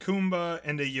 Ares, a Kumba,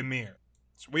 and a Ymir.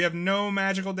 So we have no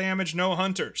magical damage, no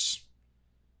hunters.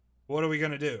 What are we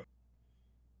going to do?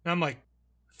 And I'm like,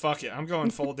 fuck it. I'm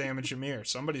going full damage Ymir.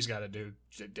 Somebody's got to do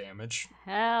damage.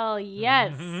 Hell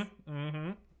yes.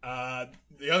 The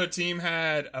other team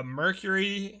had a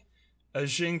Mercury, a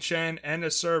Jing Chen, and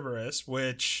a Cerberus,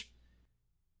 which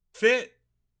fit.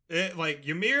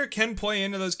 Ymir can play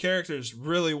into those characters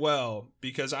really well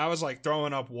because I was like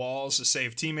throwing up walls to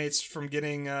save teammates from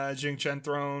getting Jing Chen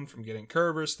thrown, from getting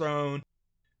Kerberos thrown.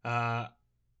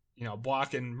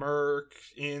 Blocking Merc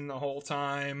in the whole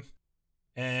time.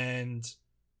 And,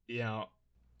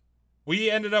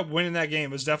 we ended up winning that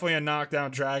game. It was definitely a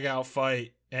knockdown, drag-out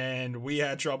fight, and we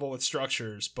had trouble with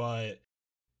structures, but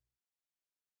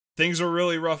things were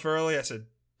really rough early. I said,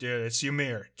 dude, it's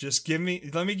Ymir. Just let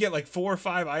me get like 4 or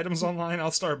 5 items online.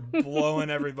 I'll start blowing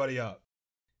everybody up.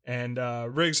 And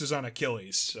Riggs is on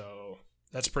Achilles, so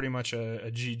that's pretty much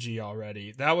a GG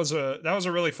already. That was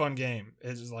a really fun game.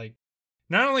 It's like,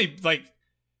 not only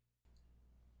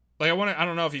I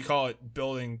don't know if you call it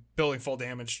building full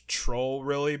damage troll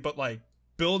really, but like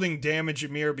building damage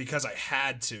Ymir because I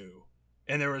had to.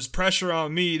 And there was pressure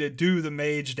on me to do the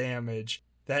mage damage,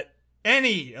 that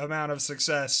any amount of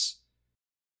success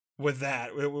with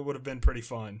that, it would have been pretty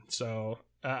fun. So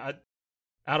out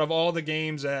of all the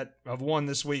games that I've won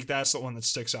this week, that's the one that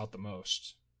sticks out the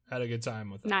most. Had a good time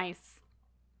with it. Nice.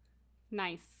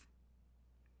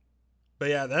 But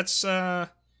yeah,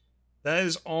 that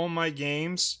is all my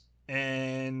games,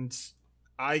 and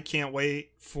I can't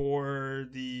wait for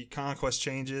the Conquest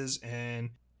changes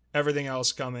and everything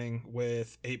else coming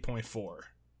with 8.4.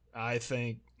 I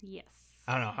think. Yes.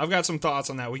 I don't know. I've got some thoughts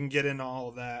on that. We can get into all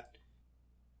of that.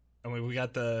 And we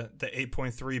got the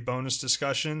 8.3 bonus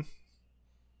discussion.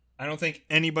 I don't think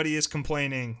anybody is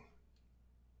complaining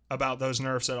about those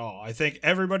nerfs at all. I think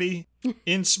everybody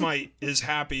in Smite is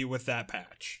happy with that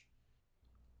patch.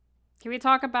 Can we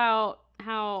talk about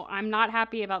how I'm not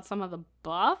happy about some of the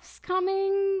buffs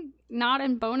coming? Not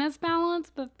in bonus balance,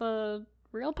 but the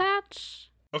real patch?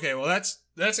 Okay, well that's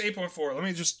 8.4. Let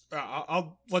me just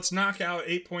let's knock out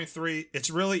 8.3. It's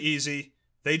really easy.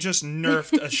 They just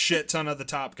nerfed a shit ton of the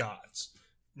top gods.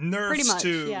 Nerfs much,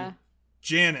 to yeah.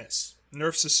 Janice,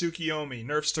 nerfs to Tsukiyomi,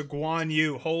 nerfs to Guan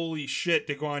Yu. Holy shit,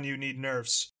 did Guan Yu need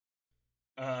nerfs?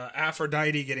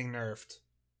 Aphrodite getting nerfed.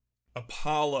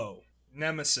 Apollo,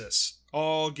 Nemesis,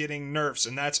 all getting nerfs,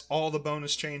 and that's all the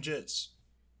bonus change is.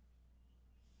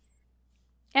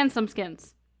 And some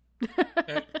skins.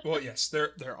 Well, yes,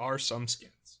 there are some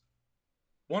skins.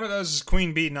 One of those is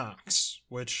Queen Bee Nox,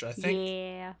 which I think...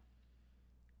 Yeah.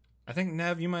 I think,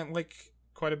 Nev, you might like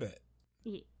quite a bit.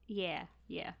 Yeah.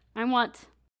 I want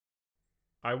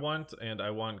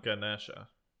Ganesha.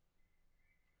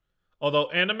 Although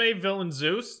anime villain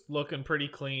Zeus looking pretty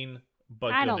clean,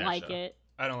 but I don't Ganesha. like it.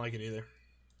 I don't like it either.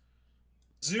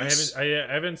 Zeus... I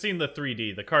haven't seen the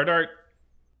 3D. The card art...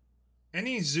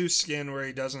 Any Zeus skin where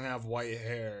he doesn't have white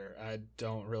hair, I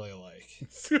don't really like.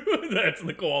 That's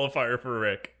the qualifier for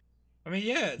Rick. I mean,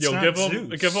 yeah, it's Yo, not give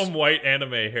Zeus. him white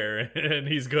anime hair, and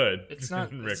he's good. It's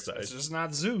not Rick's eyes. It's just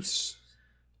not Zeus.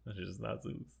 It's just not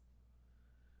Zeus.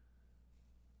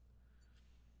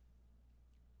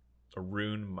 A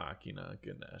Rune Machina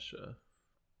Ganesha.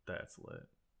 That's lit.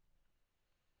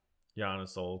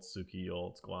 Giannis ults, Suki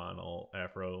ults, Guan ult,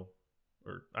 Afro.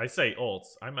 Or I say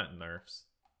ults. I meant nerfs.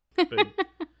 Big,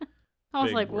 I was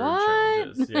big like, word what?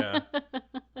 challenges. Yeah.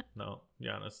 No,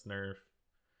 Giannis nerf.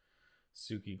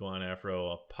 Suki, Guan,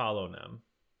 Afro, Apollo Nem.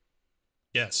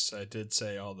 Yes, I did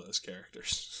say all those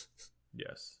characters.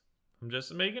 Yes. I'm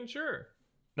just making sure.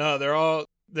 No,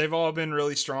 they've all been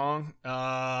really strong.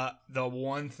 The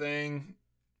one thing,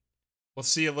 we'll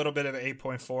see a little bit of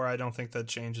 8.4. I don't think the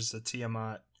changes to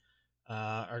Tiamat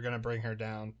are going to bring her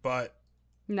down. But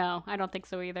No, I don't think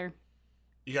so either.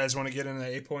 you guys want to get into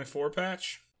the 8.4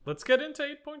 patch? Let's get into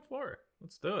 8.4.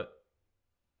 Let's do it.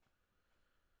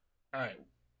 All right.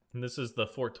 And this is the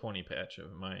 420 patch.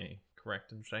 Am I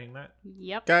correct in saying that?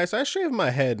 Yep. Guys, I shaved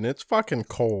my head and it's fucking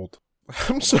cold.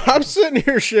 I'm sitting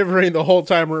here shivering the whole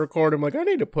time we're recording. I'm like, I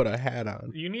need to put a hat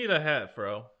on. You need a hat,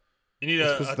 bro. You need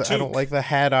It's a 'cause toque. I don't like the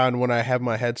hat on when I have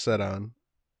my headset on.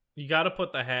 You got to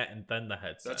put the hat and then the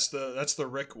headset. That's the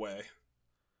Rick way.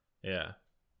 Yeah.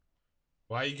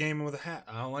 Why are you gaming with a hat?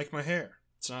 I don't like my hair.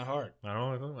 It's not hard. I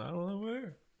don't know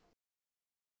where.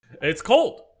 It's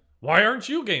cold. Why aren't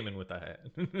you gaming with the hat?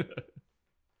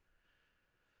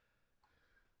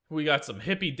 We got some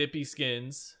hippy dippy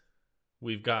skins.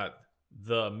 We've got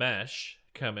the mesh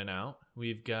coming out.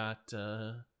 We've got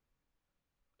an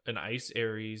Ice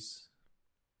Ares,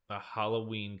 a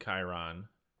Halloween Chiron.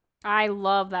 I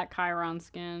love that Chiron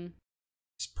skin.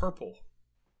 It's purple.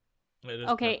 It is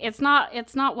Okay, purple.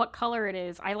 it's not what color it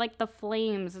is. I like the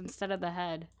flames instead of the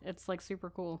head. It's like super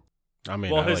cool. I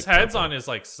mean, Well, I his like head's purple. on his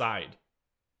like side.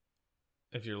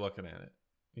 If you're looking at it,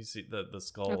 you see the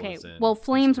skull. Okay, is in well, his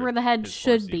flames rib- where the head his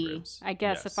should horsey be. ribs. I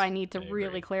guess Yes, if I need to I really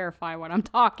agree. clarify what I'm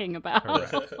talking about.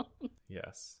 Correct.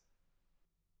 Yes.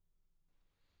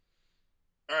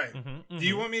 All right. Do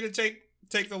you want me to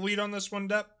take the lead on this one,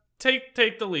 Depp?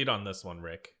 take the lead on this one,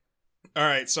 Rick? All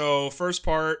right. So first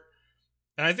part,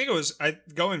 and I think it was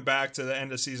going back to the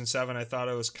end of season 7. I thought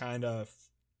it was kind of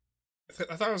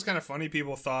funny.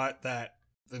 People thought that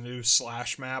the new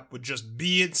Slash map would just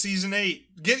be in season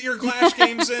 8. Get your Clash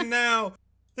games in now.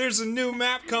 There's a new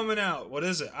map coming out. What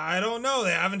is it? I don't know.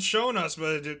 They haven't shown us,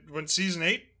 but when season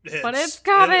 8 hits, But it's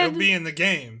coming. It'll be in the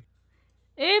game.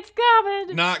 It's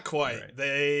coming. Not quite. Right.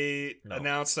 They No.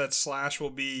 announced that Slash will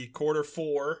be quarter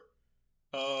 4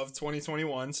 of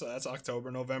 2021, so that's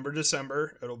October, November,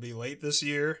 December. It'll be late this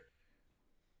year.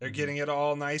 They're getting it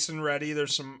all nice and ready.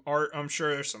 There's some art, I'm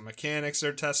sure. There's some mechanics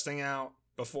they're testing out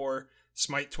before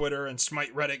Smite Twitter and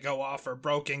Smite Reddit go off for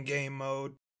broken game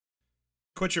mode.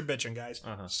 Quit your bitching, guys.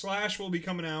 Uh-huh. Slash will be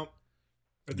coming out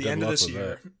at the Good end of luck this with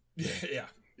year.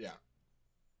 Yeah.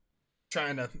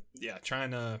 Trying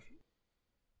to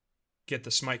get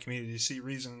the Smite community to see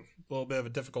reason. A little bit of a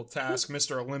difficult task.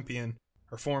 Mr. Olympian,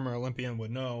 or former Olympian,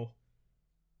 would know.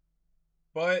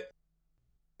 But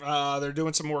they're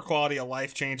doing some more quality of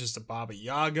life changes to Baba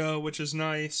Yaga, which is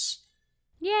nice.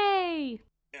 Yay!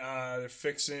 They're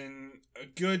fixing a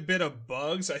good bit of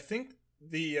bugs. I think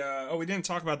we didn't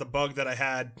talk about the bug that I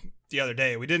had the other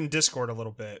day. We did in Discord a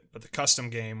little bit, but the custom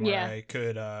game where Yeah. I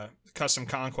could custom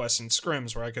conquests and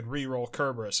scrims where I could re-roll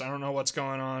Kerberos. I don't know what's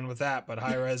going on with that, but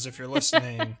Hi-Rez, if you're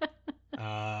listening,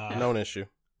 Known issue.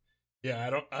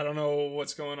 Yeah, I don't know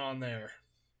what's going on there.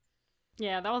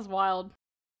 Yeah, that was wild.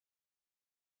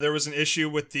 There was an issue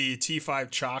with the T5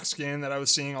 chalk skin that I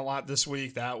was seeing a lot this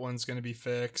week. That one's going to be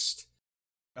fixed.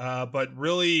 But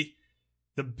really,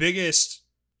 the biggest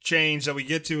change that we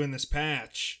get to in this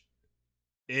patch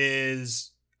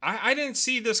is I didn't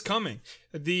see this coming.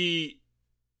 They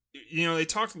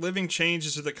talked living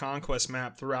changes to the Conquest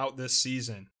map throughout this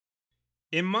season.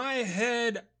 In my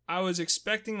head, I was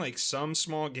expecting like some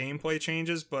small gameplay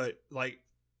changes, but like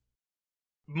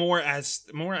more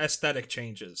aesthetic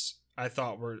changes. I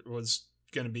thought was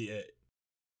going to be it.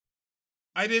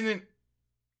 I didn't.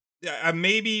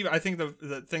 Maybe I think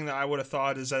the thing that I would have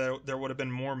thought is that there would have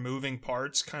been more moving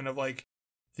parts, kind of like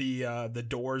the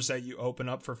doors that you open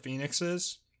up for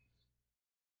phoenixes,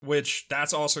 which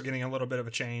that's also getting a little bit of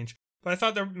a change. But I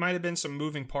thought there might have been some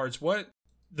moving parts.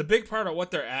 The big part of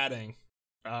what they're adding,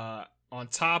 on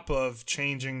top of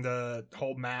changing the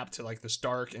whole map to like this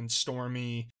dark and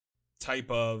stormy type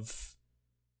of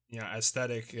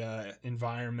aesthetic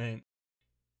environment,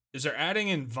 is they're adding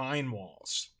in vine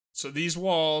walls. So these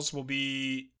walls will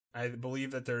be, I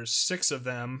believe that there's 6 of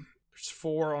them. There's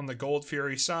 4 on the Gold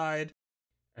Fury side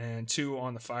and 2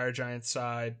 on the Fire Giant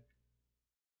side.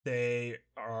 They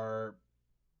are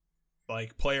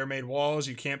like player-made walls.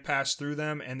 You can't pass through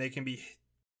them, and they can be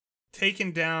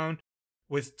taken down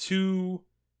with 2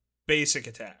 basic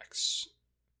attacks.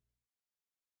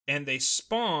 And they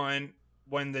spawn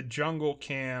when the jungle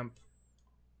camp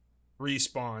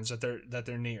respawns that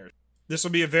they're near. This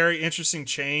will be a very interesting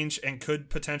change and could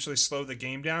potentially slow the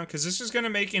game down, because this is going to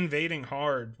make invading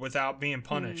hard without being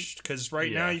punished. Because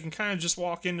right now you can kind of just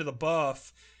walk into the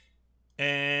buff,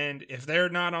 and if they're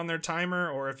not on their timer,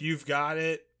 or if you've got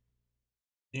it,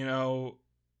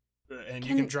 and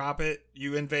you can drop it,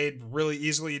 you invade really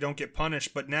easily, you don't get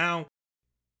punished. But now,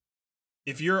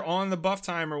 if you're on the buff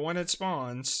timer when it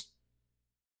spawns,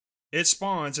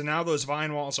 and now those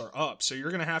vine walls are up. So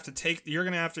you're gonna have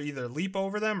to either leap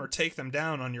over them or take them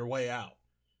down on your way out.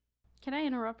 Can I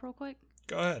interrupt real quick?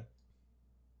 Go ahead.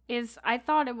 I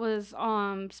thought it was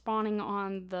spawning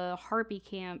on the harpy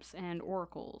camps and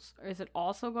oracles. Or is it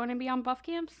also going to be on buff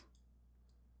camps?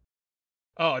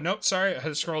 Oh, nope, sorry, I had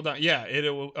to scroll down. Yeah, it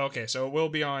will. Okay, so it will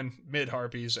be on mid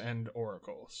harpies and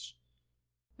oracles.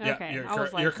 Okay, yeah, you're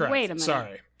correct. Wait a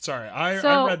minute. Sorry. I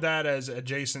read that as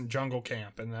adjacent jungle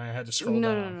camp, and I had to scroll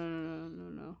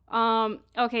down. No.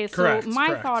 Okay, so correct.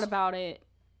 My thought about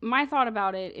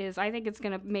it is I think it's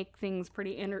gonna make things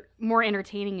pretty more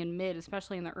entertaining in mid,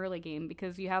 especially in the early game,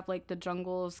 because you have like the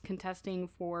jungles contesting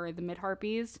for the mid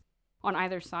harpies on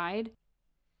either side.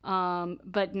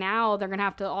 But now they're gonna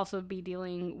have to also be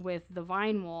dealing with the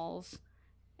vine walls,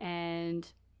 and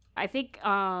I think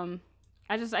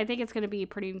I think it's going to be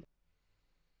pretty,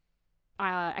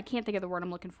 I can't think of the word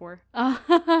I'm looking for.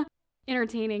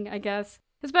 Entertaining, I guess.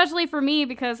 Especially for me,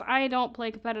 because I don't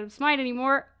play competitive Smite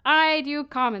anymore. I do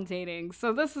commentating.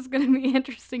 So this is going to be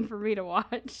interesting for me to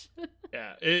watch.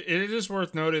 Yeah, it is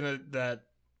worth noting that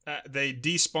they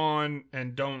despawn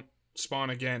and don't spawn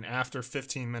again after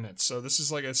 15 minutes. So this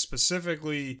is like a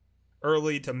specifically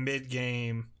early to mid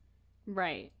game.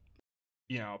 Right.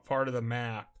 Part of the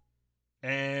map.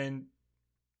 And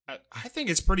I think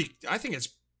it's pretty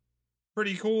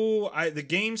cool. The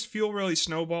games feel really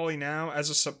snowbally now. As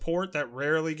a support that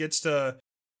rarely gets to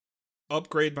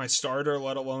upgrade my starter,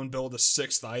 let alone build a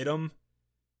 6th item,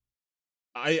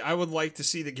 I would like to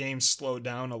see the game slow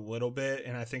down a little bit,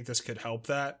 and I think this could help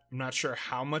that. I'm not sure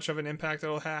how much of an impact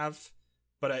it'll have,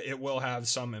 but it will have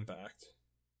some impact.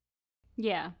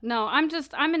 Yeah. No,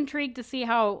 I'm intrigued to see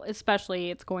how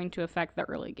especially it's going to affect the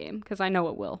early game, because I know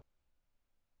it will.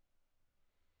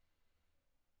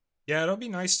 Yeah, it'll be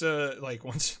nice to,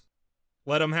 once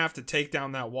let them have to take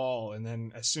down that wall, and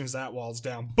then as soon as that wall's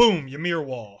down, boom, Ymir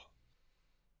wall.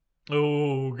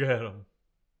 Oh, get him.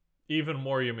 Even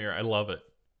more Ymir. I love it.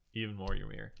 Even more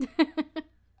Ymir.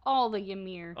 All the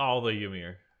Ymir.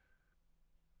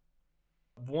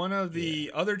 One of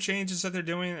the other changes that they're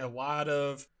doing, a lot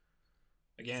of,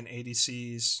 again,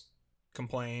 ADCs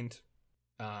complained.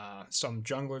 Some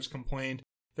junglers complained.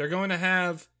 They're going to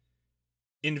have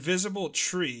invisible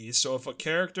trees, so if a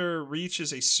character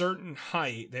reaches a certain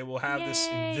height, they will have this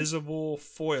invisible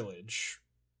foliage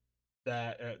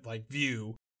that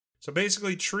view. So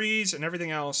basically trees and everything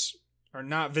else are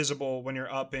not visible when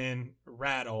you're up in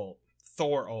Rat ult,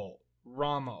 Thor ult,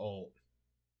 Rama ult,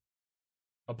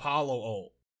 Apollo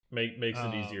ult. Makes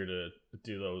it easier to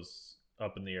do those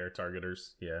up in the air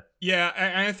targeters. Yeah,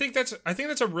 and I think that's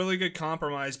a really good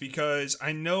compromise, because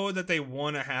I know that they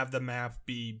want to have the map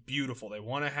be beautiful. They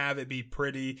want to have it be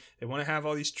pretty. They want to have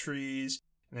all these trees,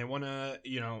 and they want to,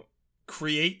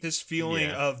 create this feeling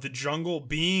of the jungle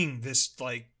being this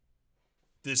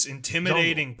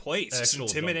intimidating place, this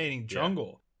intimidating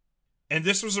jungle. And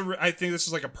this was I think this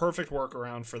is like a perfect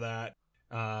workaround for that.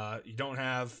 You don't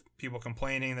have people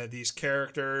complaining that these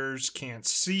characters can't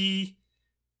see.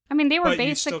 I mean, they were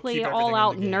basically all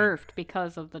out nerfed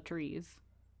because of the trees.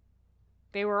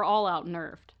 They were all out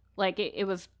nerfed. Like, it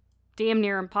was damn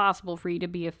near impossible for you to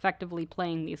be effectively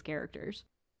playing these characters.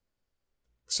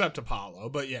 Except Apollo,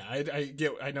 but yeah,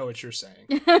 I know what you're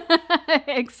saying.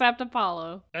 Except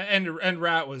Apollo. And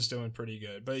Rat was doing pretty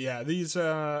good. But yeah, this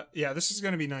is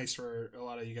gonna be nice for a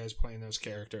lot of you guys playing those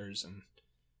characters, and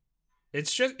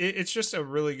it's just a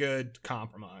really good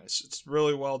compromise. It's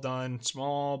really well done,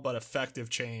 small but effective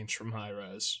change from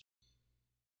Hi-Rez.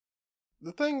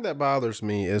 The thing that bothers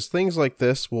me is things like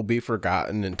this will be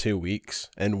forgotten in 2 weeks,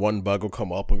 and one bug will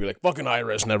come up and be like, fucking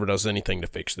Hi-Rez never does anything to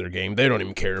fix their game. They don't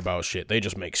even care about shit. They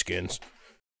just make skins.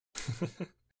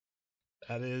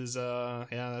 That is,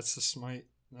 that's the Smite.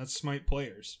 That's Smite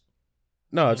players.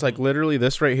 No, it's like literally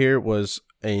this right here was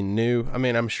a new... I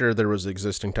mean, I'm sure there was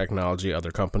existing technology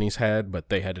other companies had, but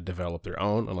they had to develop their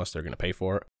own unless they're going to pay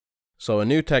for it. So a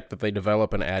new tech that they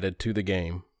developed and added to the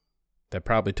game that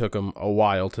probably took them a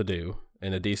while to do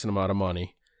and a decent amount of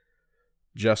money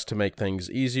just to make things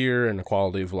easier and the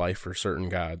quality of life for certain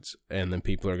gods. And then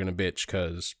people are going to bitch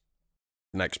because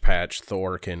next patch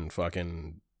Thor can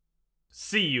fucking...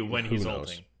 see you when he's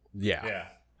ulting. Yeah. Yeah.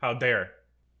 How dare.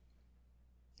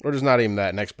 Or just not even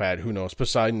that next patch. Who knows?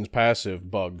 Poseidon's passive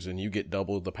bugs and you get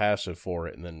double the passive for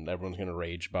it, and then everyone's going to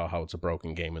rage about how it's a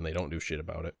broken game and they don't do shit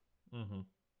about it. Mm-hmm.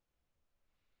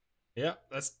 Yeah,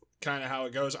 that's kind of how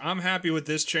it goes. I'm happy with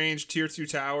this change. Tier 2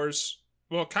 towers.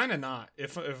 Well, kind of not.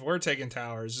 If we're taking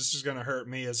towers, this is going to hurt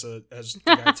me as the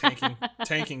guy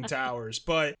tanking towers.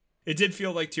 But it did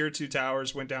feel like Tier 2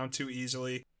 towers went down too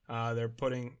easily. They're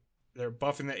buffing the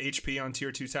HP on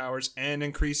Tier 2 towers and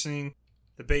increasing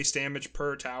the base damage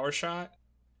per tower shot.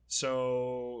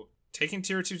 So taking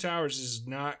Tier 2 towers is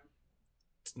not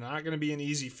going to be an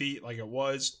easy feat like it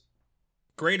was.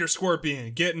 Greater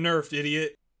Scorpion, get nerfed,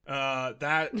 idiot.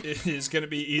 That is going to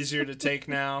be easier to take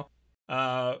now.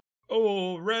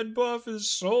 Red buff is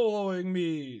soloing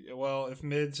me. Well, if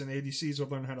mids and ADCs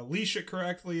would learn how to leash it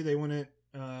correctly, they wouldn't.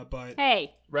 But red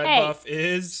buff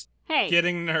is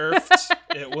getting nerfed.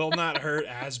 It will not hurt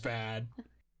as bad.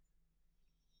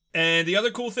 And the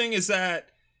other cool thing is that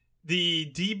the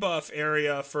debuff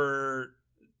area for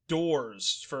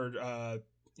doors, for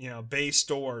base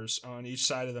doors on each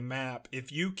side of the map,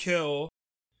 if you kill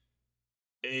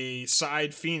a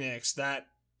side Phoenix, that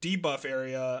debuff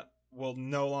area will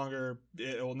no longer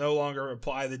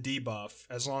apply the debuff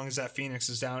as long as that Phoenix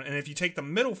is down. And if you take the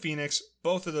middle Phoenix,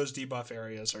 both of those debuff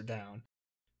areas are down.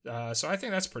 So I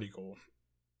think that's pretty cool.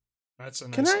 That's a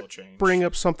nice little change. Bring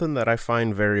up something that I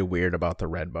find very weird about the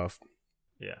red buff?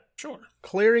 Yeah, sure.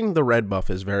 Clearing the red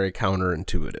buff is very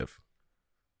counterintuitive,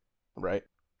 right?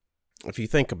 If you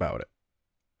think about it.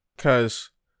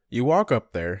 Because you walk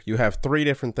up there, you have 3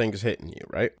 different things hitting you,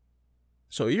 right?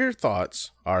 So your thoughts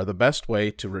are the best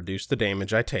way to reduce the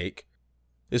damage I take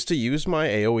is to use my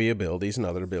AoE abilities and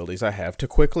other abilities I have to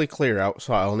quickly clear out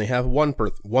so I only have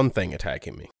one thing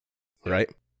attacking me, right?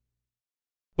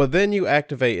 But then you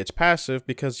activate its passive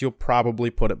because you'll probably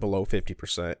put it below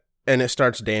 50%, and it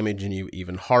starts damaging you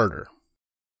even harder.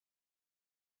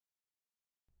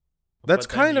 That's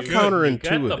kind of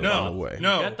counterintuitive in a way. You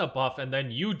get the buff and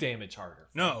then you damage harder.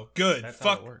 No, good.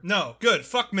 Good.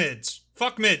 Fuck mids.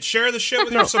 Fuck mids. Share the shit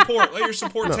with your support. Let your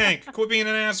support tank. Quit being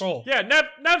an asshole. Yeah,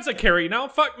 Nev's a carry now.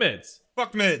 Fuck mids.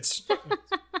 Fuck mids.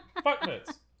 Fuck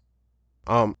mids.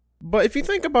 But if you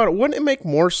think about it, wouldn't it make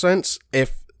more sense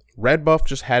if red buff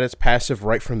just had its passive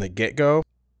right from the get-go?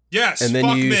 Yes. And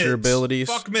then you use your abilities?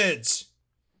 Fuck mids.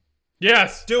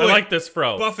 Yes. I like this,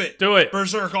 Fro. Buff it. Do it.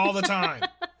 Berserk all the time.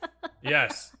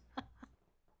 Yes.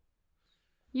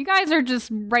 You guys are just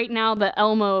right now the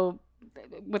Elmo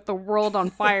with the world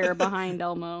on fire behind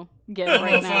Elmo. Get it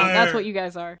right now. Fire. That's what you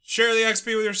guys are. Share the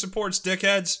XP with your supports,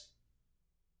 dickheads.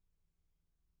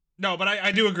 No, but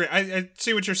I do agree. I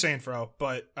see what you're saying, Fro,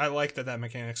 but I like that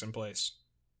mechanic's in place.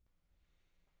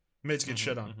 Mids get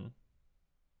shit on.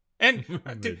 And,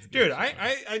 dude,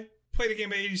 I played a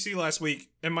game of ADC last week,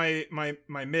 and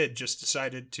my mid just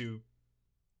decided to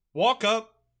walk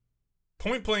up,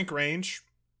 point blank range,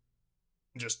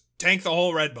 and just tank the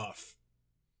whole red buff.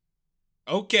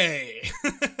 Okay.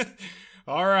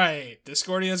 Alright.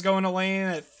 Discordia's going to lane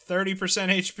at 30%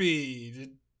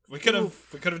 HP. We could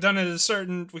have done it a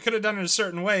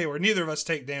certain way where neither of us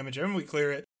take damage and we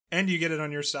clear it and you get it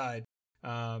on your side.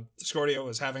 Discordia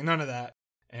was having none of that,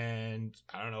 and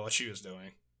I don't know what she was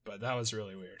doing. but that was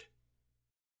really weird.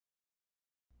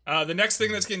 The next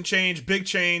thing that's getting changed, big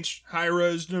change,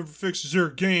 High-Res never fixes their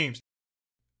games.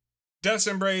 Death's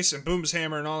Embrace and Boom's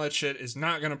Hammer and all that shit is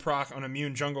not going to proc on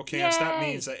immune jungle camps. Yay! That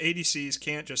means that ADCs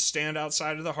can't just stand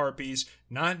outside of the Harpies,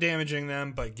 not damaging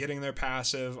them, but getting their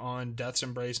passive on Death's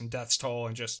Embrace and Death's Toll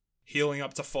and just healing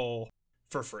up to full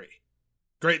for free.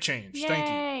 Great change. Yay! Thank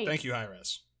you. Thank you,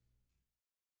 High-Res.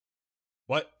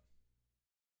 What?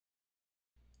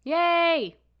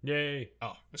 Yay! Yay.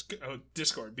 Oh, it's good. Oh,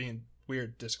 Discord being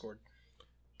weird. Discord.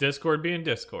 Discord being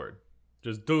Discord.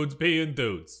 Just dudes being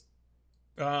dudes.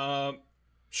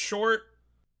 Short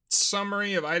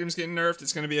summary of items getting nerfed.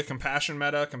 It's going to be a Compassion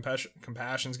meta.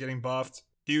 Compassion's getting buffed.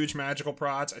 Huge magical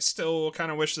procs. I still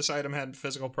kind of wish this item had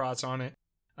physical procs on it.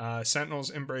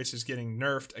 Sentinel's Embrace is getting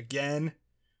nerfed again.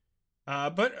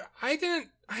 But I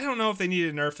don't know if they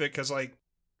needed to nerf it because, like,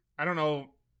 I don't know.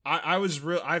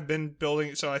 I've been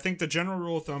building. So I think the general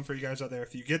rule of thumb for you guys out there,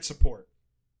 if you get support,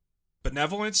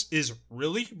 Benevolence is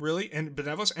really, and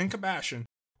Benevolence and Compassion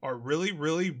are really,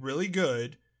 really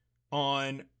good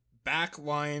on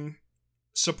backline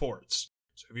supports.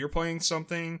 So if you're playing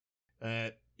something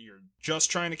that you're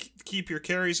just trying to keep your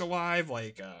carries alive,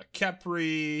 like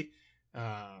Khepri,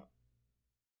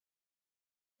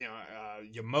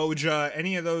 Yamoja,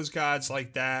 any of those gods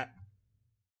like that,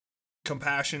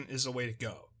 Compassion is the way to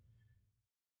go.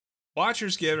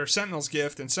 Watcher's Gift or Sentinel's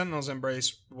Gift and Sentinel's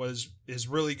Embrace is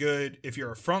really good if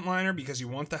you're a frontliner because you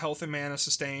want the health and mana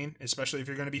sustain, especially if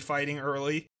you're going to be fighting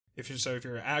early, if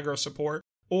you're an aggro support,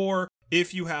 or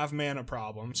if you have mana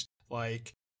problems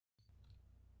like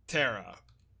Terra.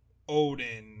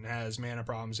 Odin has mana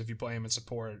problems if you play him in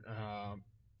support.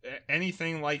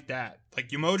 Anything like that. Like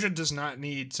Umoja does not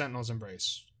need Sentinel's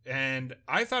Embrace. And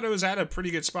I thought it was at a pretty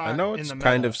good spot. I know it's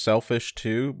kind of selfish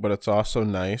too, but it's also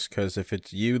nice because if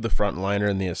it's you, the frontliner,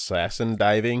 and the assassin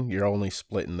diving, you're only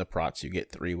splitting the procs you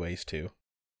get 3 ways too,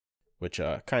 which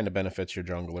kind of benefits your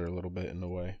jungler a little bit in a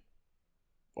way.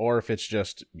 Or if it's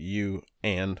just you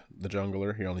and the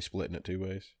jungler, you're only splitting it 2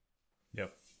 ways.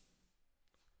 Yep.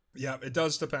 Yeah, it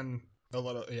does depend a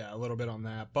little bit on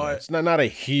that, but it's not a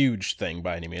huge thing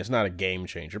by any means. It's not a game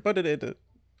changer, but it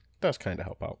does kind of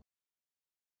help out.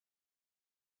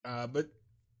 But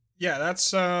yeah,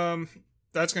 that's gonna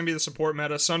be the support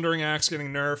meta. Sundering Axe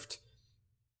getting nerfed,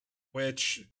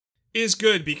 which is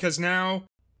good because now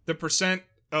the percent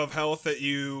of health that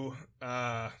you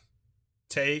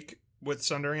take with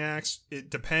Sundering Axe,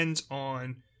 it depends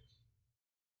on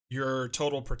your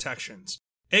total protections.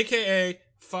 AKA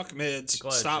fuck mids.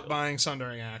 Stop buying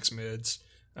Sundering Axe mids.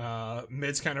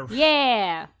 Mids kind of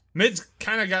Mids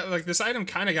kind of got like this item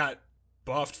kind of got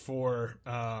buffed for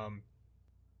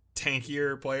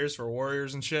tankier players, for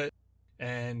warriors and shit,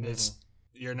 and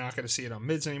you're not going to see it on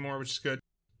mids anymore, which is good.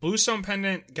 Bluestone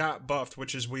Pendant got buffed,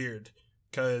 which is weird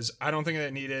because I don't think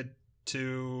it needed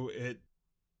to.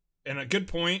 And a good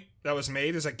point that was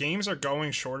made is that games are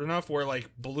going short enough where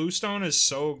like Bluestone is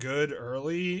so good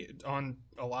early on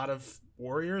a lot of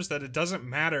warriors that it doesn't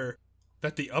matter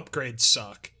that the upgrades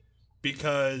suck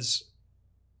because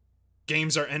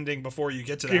games are ending before you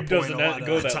get to that point a lot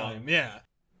of the time. Yeah.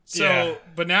 So,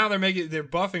 but now they're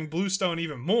buffing Bluestone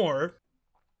even more.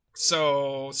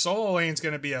 So solo lane's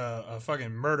gonna be a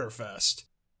fucking murder fest.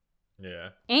 Yeah.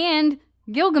 And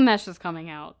Gilgamesh is coming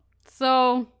out,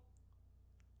 so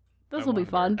this will be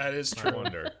fun. That is true. I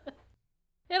wonder.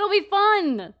 It'll be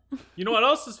fun. You know what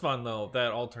else is fun though?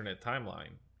 That alternate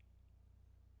timeline.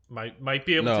 Might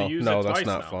be able to use it twice. No, that's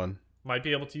not now. fun. Might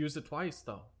be able to use it twice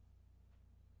though.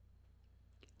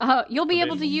 You'll be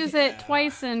able to use it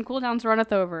twice and cooldowns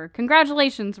runneth over.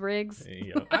 Congratulations, Riggs.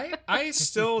 Yep. I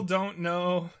still don't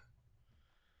know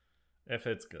if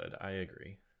it's good. I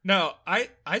agree. No, I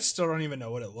still don't even know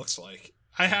what it looks like.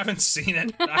 I haven't seen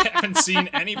it. I haven't seen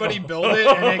anybody build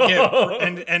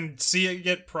it and see it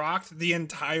get procced the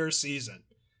entire season.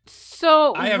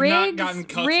 So I have not gotten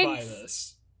cucked by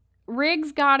this.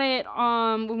 Riggs got it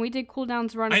when we did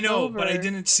cooldowns run. I know, over, but I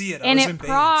didn't see it. I was in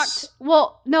procced.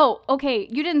 Well, no, okay,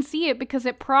 you didn't see it because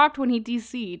it procced when he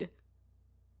DC'd.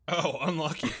 Oh,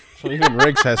 unlucky. So even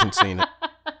Riggs hasn't seen it.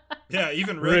 Yeah,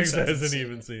 even Riggs hasn't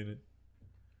even seen it.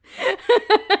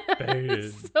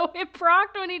 So it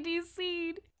procced when he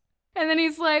DC'd, and then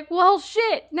he's like, "Well,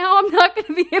 shit! Now I'm not going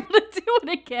to be able to do it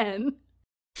again."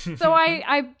 So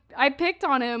I picked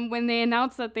on him when they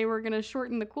announced that they were going to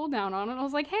shorten the cooldown on it. I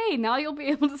was like, hey, now you'll be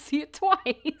able to see it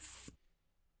twice.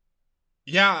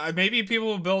 Yeah, maybe people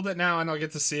will build it now and I'll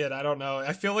get to see it. I don't know.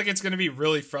 I feel like it's going to be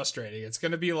really frustrating. It's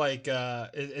going to be like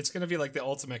it's going to be like the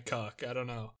ultimate cuck. I don't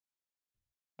know.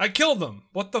 I killed them.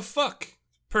 What the fuck?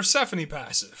 Persephone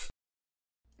passive.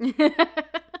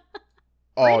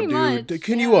 Oh, much, dude,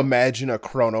 can you imagine a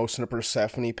Kronos and a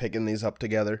Persephone picking these up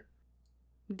together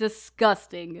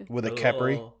Disgusting. with a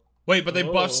Khepri? Oh. Wait, but they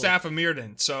buffed Oh. Staff of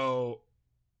Mirrodin, so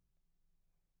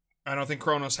I don't think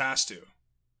Kronos has to.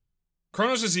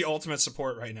 Kronos is the ultimate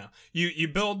support right now. You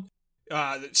build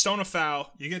Stone of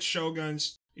Foul, you get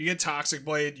Shoguns, you get Toxic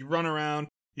Blade, you run around,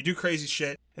 you do crazy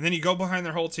shit, and then you go behind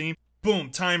their whole team, boom,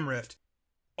 Time Rift,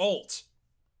 ult,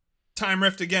 Time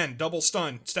Rift again, double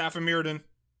stun, Staff of Mirrodin,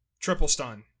 triple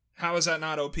stun. How is that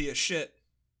not OP as shit?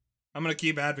 I'm going to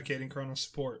keep advocating Kronos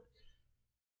support.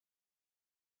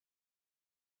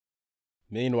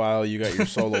 Meanwhile, you got your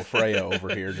solo Freya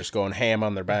over here just going ham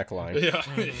on their back line. Yeah,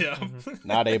 yeah.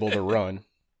 Not able to run.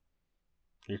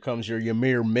 Here comes your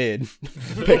Ymir mid.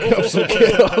 Picking up some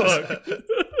kills.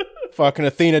 Fucking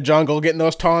Athena jungle getting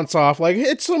those taunts off. Like,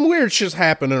 it's some weird shit's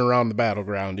happening around the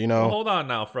battleground, you know? Well, hold on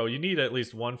now, Fro. You need at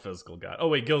least one physical god. Oh,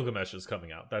 wait, Gilgamesh is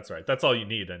coming out. That's right. That's all you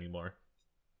need anymore.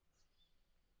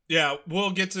 Yeah,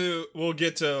 we'll get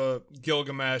to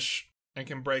Gilgamesh and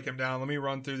can break him down. Let me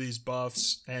run through these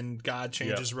buffs and god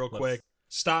changes real quick.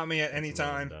 Stop me at any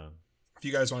time if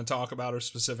you guys want to talk about a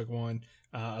specific one.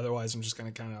 Otherwise, I'm just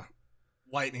going to kind of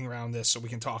lightning round this so we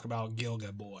can talk about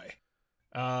Gilga boy.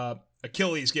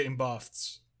 Achilles getting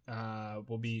buffed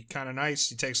will be kind of nice.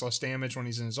 He takes less damage when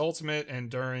he's in his ultimate and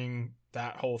during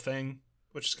that whole thing,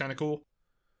 which is kind of cool.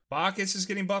 Bacchus is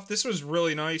getting buffed. This was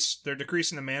really nice. They're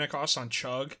decreasing the mana cost on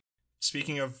Chug.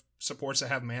 Speaking of supports that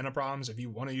have mana problems, if you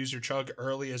want to use your Chug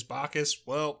early as Bacchus,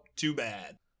 well, too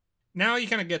bad. Now you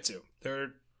kind of get to.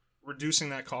 They're reducing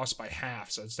that cost by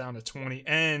half, so it's down to 20,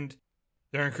 and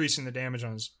they're increasing the damage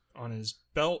on his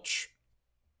Belch.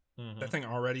 Mm-hmm. That thing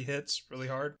already hits really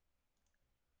hard.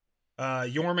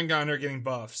 Jormungandr are getting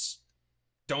buffs.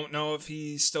 Don't know if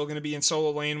he's still going to be in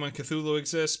solo lane when Cthulhu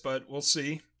exists, but we'll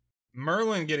see.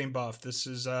 Merlin getting buffed. This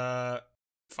is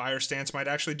Fire Stance might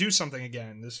actually do something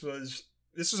again. This was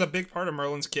a big part of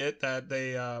Merlin's kit that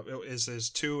they is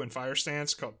 2 in Fire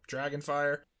Stance called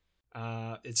Dragonfire.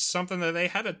 It's something that they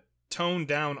had to tone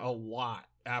down a lot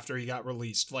after he got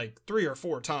released, like 3 or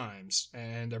 4 times,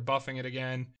 and they're buffing it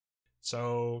again.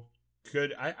 So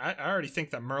good. I already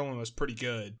think that Merlin was pretty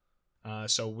good.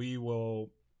 So we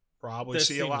will probably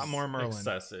see a lot more Merlin.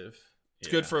 Excessive. It's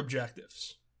good for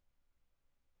objectives.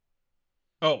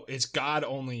 Oh, it's God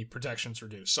only protections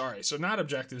reduced. Sorry. So not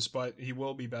objectives, but he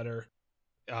will be better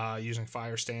using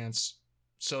Fire Stance.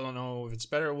 Still don't know if it's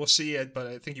better. We'll see it, but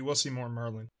I think you will see more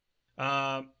Merlin.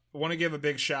 Want to give a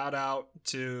big shout out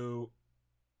to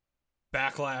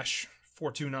Backlash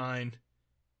 429.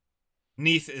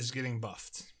 Neith is getting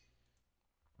buffed.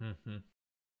 Mm-hmm.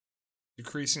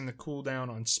 Decreasing the cooldown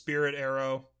on Spirit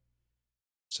Arrow.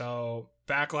 So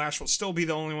Backlash will still be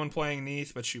the only one playing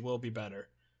Neith, but she will be better.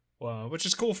 Which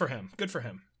is cool for him. Good for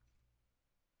him.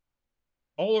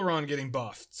 Oleron getting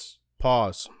buffed.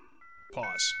 Pause.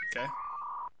 Okay.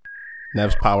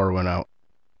 Nev's power went out.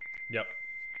 Yep.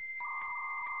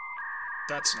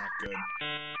 That's not good.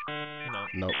 No.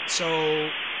 Nope. So,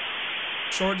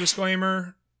 short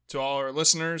disclaimer to all our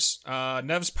listeners.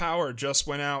 Nev's power just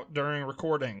went out during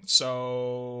recording.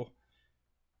 So,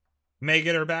 may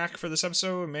get her back for this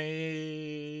episode.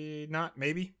 May not.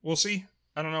 Maybe. We'll see.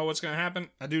 I don't know what's going to happen.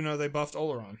 I do know they buffed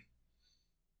Oleron.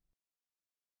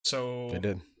 So They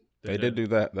did. They did do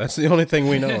that. That's the only thing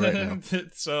we know right now.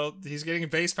 So he's getting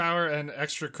base power and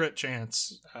extra crit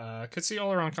chance. Could see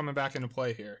Oleron coming back into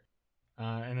play here.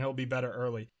 And he'll be better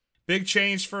early. Big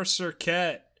change for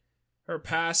Serket. Her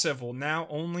passive will now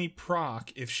only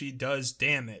proc if she does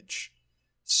damage.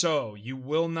 So you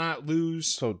will not lose.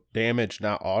 So damage,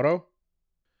 not auto?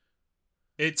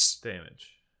 It's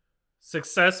damage.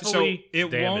 Successfully so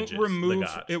it damages won't remove the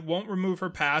god. it won't remove her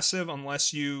passive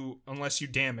unless you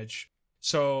damage.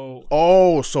 So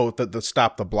so the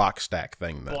stop the block stack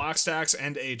thing then. block stacks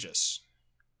and Aegis.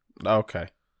 Okay.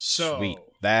 So sweet.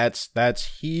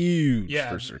 That's huge yeah,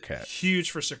 for Serket. Huge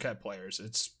for Serket players.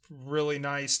 It's really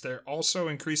nice. They're also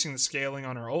increasing the scaling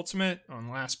on her ultimate on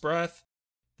Last Breath.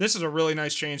 This is a really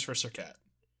nice change for Serket.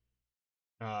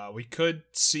 We could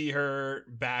see her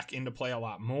back into play a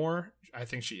lot more. I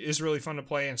think she is really fun to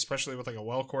play, and especially with like a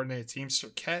well-coordinated team.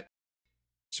 Serket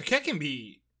can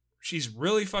be... She's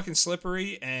really fucking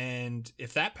slippery, and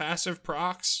if that passive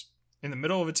procs in the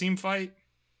middle of a team fight...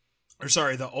 Or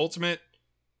sorry, the ultimate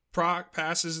proc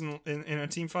passes in a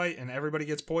team fight, and everybody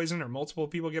gets poisoned, or multiple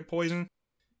people get poisoned.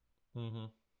 Mm-hmm.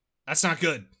 That's not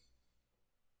good.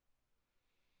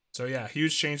 So yeah,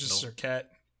 huge changes to Serket.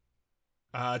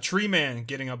 Tree Man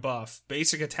getting a buff.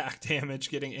 Basic attack damage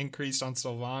getting increased on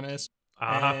Sylvanas.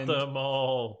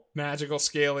 Optimal. Magical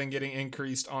scaling getting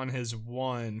increased on his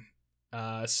 1.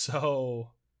 So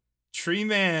Tree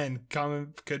Man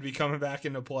could be coming back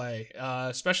into play,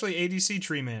 especially ADC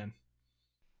Tree Man.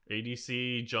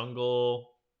 ADC,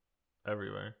 jungle,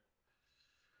 everywhere.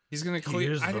 He's going to clear...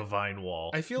 Here's the Vine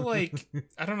Wall. I feel like...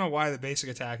 I don't know why the basic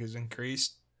attack is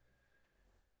increased.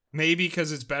 Maybe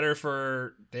because it's better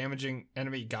for damaging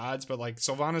enemy gods, but like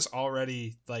Sylvanas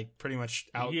already like pretty much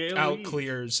out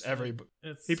clears everybody.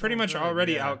 He pretty much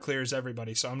already out clears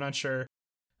everybody, so I'm not sure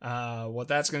what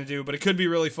that's going to do, but it could be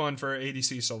really fun for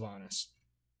ADC Sylvanas.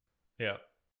 Yeah.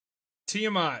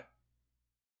 Tiamat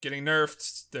getting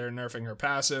nerfed. They're nerfing her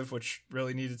passive, which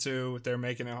really needed to. They're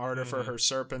making it harder for her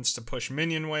serpents to push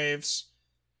minion waves.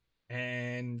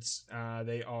 And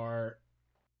they are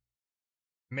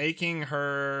making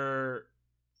her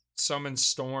summon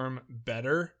Storm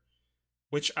better,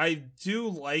 which I do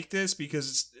like this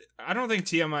because I don't think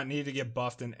Tiamat need to get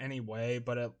buffed in any way,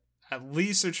 but at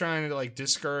least they're trying to like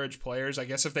discourage players. I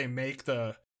guess if they make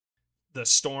the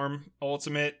Storm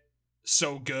ultimate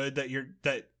so good that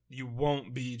you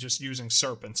won't be just using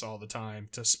serpents all the time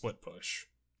to split push.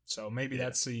 So maybe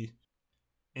that's the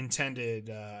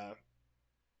intended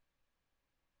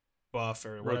buff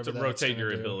or whatever. Rotate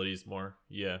your abilities more.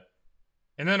 Yeah.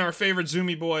 And then our favorite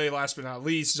Zumi boy, last but not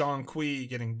least, Zhong Kui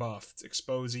getting buffed.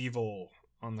 Expose Evil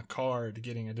on the card,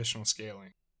 getting additional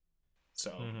scaling.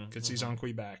 So, could see Zhong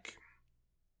Kui back.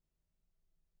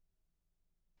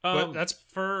 But that's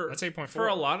 8.4. For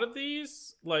a lot of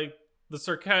these, like the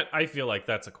Serket, I feel like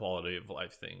that's a quality of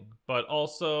life thing. But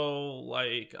also,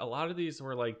 like, a lot of these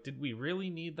were like, did we really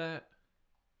need that?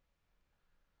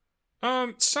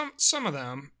 Some of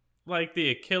them. Like the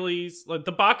Achilles, like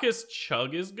the Bacchus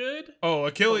Chug is good. Oh,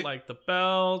 Achilles. Like the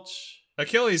Belch.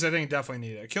 Achilles, I think definitely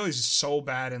need it. Achilles is so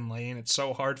bad in lane. It's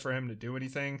so hard for him to do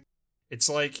anything. It's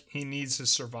like he needs to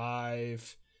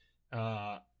survive.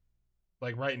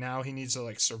 Like right now, he needs to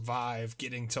like survive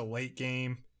getting to late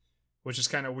game, which is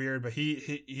kind of weird. But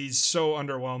he's so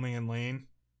underwhelming in lane.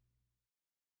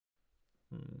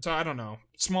 So I don't know.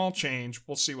 Small change.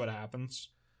 We'll see what happens.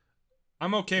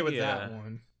 I'm okay with that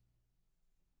one.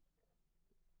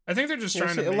 I think they're just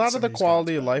trying to make a lot of the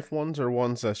quality of better. life ones are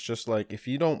ones that's just like, if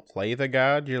you don't play the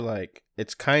god, you're like,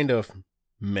 it's kind of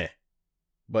meh.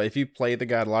 But if you play the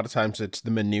god, a lot of times it's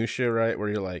the minutia, right? Where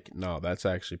you're like, no, that's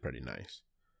actually pretty nice.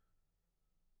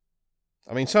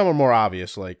 I mean, some are more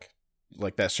obvious, like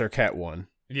that Serket one.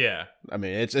 Yeah. I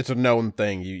mean, it's a known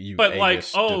thing. You but like,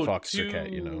 fuck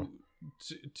Serket, you know.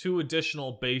 Two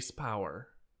additional base power.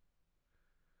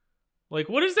 Like,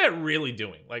 what is that really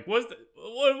doing? Like, what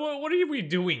are we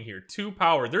doing here? 2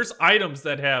 power. There's items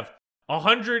that have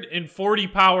 140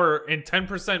 power and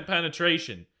 10%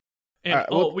 penetration. And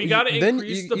we got to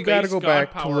increase the base. You got to go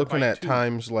back to looking at 2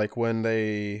 times like when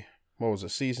they, what was it,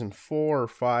 season 4 or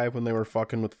 5, when they were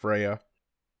fucking with Freya,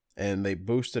 and they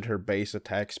boosted her base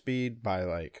attack speed by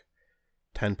like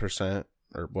 10%,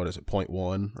 or what is it,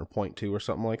 0.1 or 0.2 or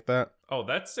something like that. Oh,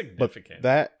 that's significant.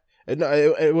 But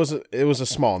it was a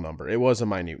small number. It was a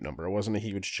minute number. It wasn't a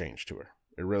huge change to her.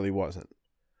 It really wasn't.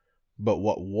 But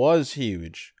what was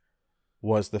huge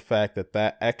was the fact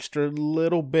that extra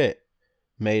little bit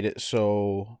made it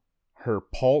so her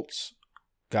pulse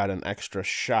got an extra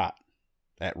shot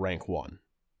at rank 1.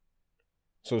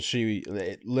 So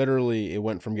it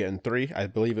went from getting 3, I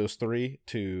believe it was 3,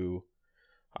 to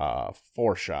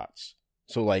 4 shots.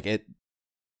 So like it,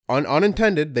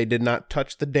 unintended, they did not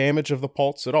touch the damage of the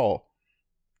pulse at all.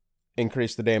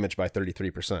 Increased the damage by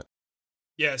 33%.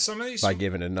 Yeah, some of these by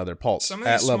giving it another pulse. Some of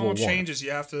these at level small 1. changes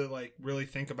you have to like really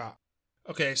think about.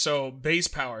 Okay, so base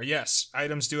power. Yes,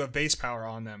 items do have base power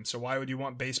on them. So why would you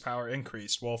want base power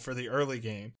increased? Well, for the early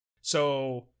game.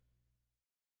 So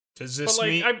does this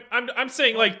mean? I'm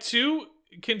saying like 2,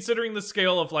 considering the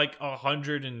scale of like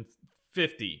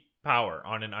 150 power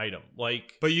on an item,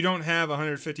 like. But you don't have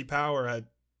 150 power at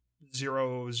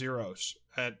 0 zeros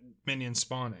at minion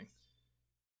spawning.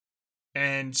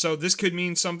 And so this could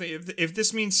mean something. If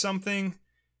this means something,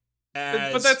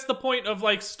 but that's the point of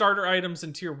like starter items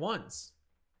in tier 1s.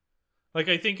 Like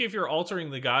I think if you're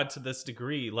altering the god to this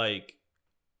degree, like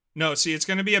no, see, it's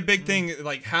going to be a big thing.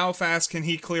 Like how fast can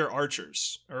he clear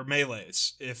archers or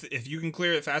melees? If you can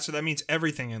clear it faster, that means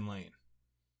everything in lane.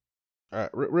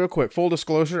 Real quick, full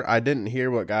disclosure, I didn't hear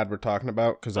what god we're talking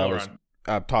about because I was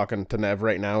talking to Nev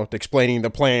right now, explaining the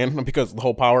plan because of the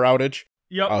whole power outage.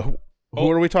 Yep. Who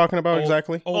are we talking about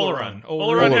exactly? Olorun.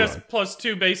 Olorun has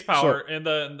 +2 base power, and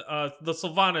the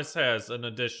Sylvanas has an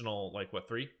additional, like, what,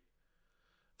 3?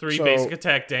 3 basic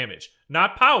attack damage.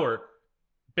 Not power,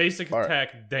 basic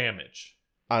attack damage.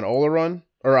 On Olorun?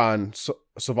 Or on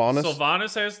Sylvanas?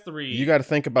 Sylvanas has 3. You got to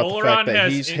think about the fact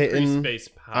that he's hitting base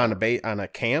power. on a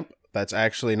camp that's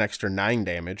actually an extra 9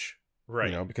 damage. Right.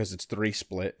 You know, because it's 3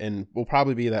 split, and will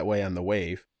probably be that way on the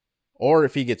wave. Or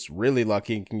if he gets really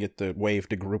lucky, he can get the wave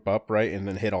to group up, right, and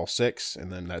then hit all 6,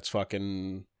 and then that's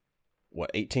fucking,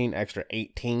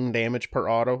 18 damage per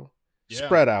auto? Yeah.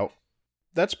 Spread out.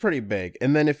 That's pretty big.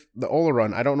 And then if the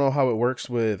Olorun, I don't know how it works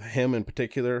with him in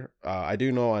particular. I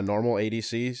do know on normal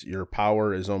ADCs, your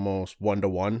power is almost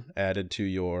 1-to-1 added to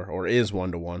your, or is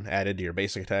 1-to-1 added to your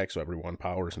basic attack, so every 1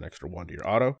 power is an extra 1 to your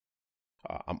auto.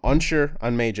 I'm unsure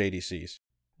on mage ADCs.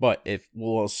 But if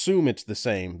we'll assume it's the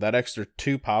same, that extra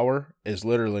 2 power is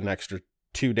literally an extra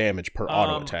 2 damage per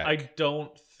auto attack. I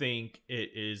don't think it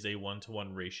is a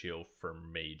 1-to-1 ratio for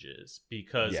mages,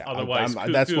 because otherwise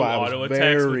that's why auto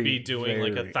attacks would be doing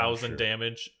like 1,000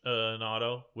 damage an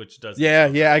auto, which doesn't.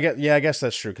 I guess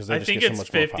that's true, because I think it's so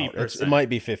much 50%. More power. It might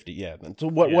be 50. Yeah. So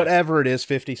whatever it is,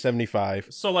 50, 75.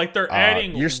 So like they're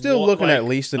adding. You're still looking at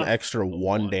least an extra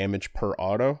 1 damage per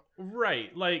auto.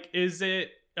 Right. Like, is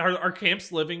it? Are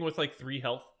camps living with like 3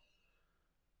 health?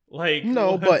 Like,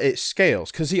 no, but it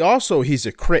scales because he's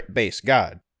a crit based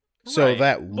god, so right.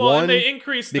 That one they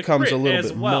increase the becomes crit a little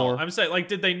as bit well. more. I'm saying, like,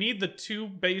 did they need the 2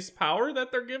 base power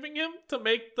that they're giving him to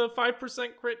make the 5%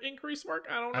 crit increase work?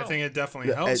 I don't know. I think it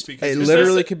definitely helps because it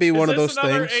literally could be one of those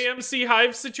another things. AMC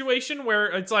Hive situation where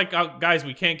it's like, guys,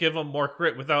 we can't give him more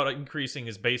crit without increasing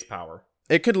his base power.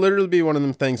 It could literally be one of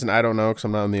them things, and I don't know because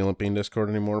I'm not in the Olympian Discord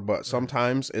anymore, but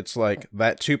sometimes it's like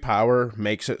that 2 power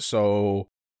makes it so,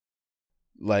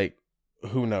 like,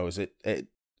 who knows?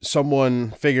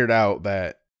 Someone figured out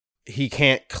that he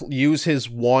can't use his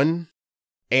 1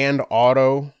 and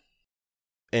auto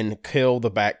and kill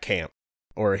the back camp,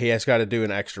 or he has got to do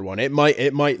an extra 1. It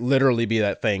might literally be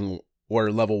that thing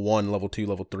where level 1, level 2,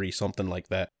 level 3, something like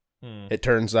that. It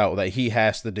turns out that he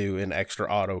has to do an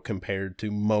extra auto compared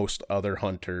to most other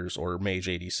hunters or mage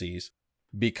ADCs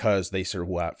because they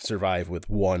survive with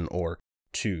 1 or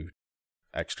 2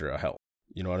 extra health.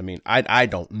 You know what I mean? I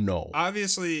don't know.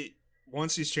 Obviously,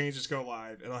 once these changes go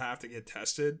live, it'll have to get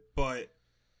tested. But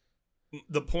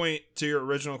the point to your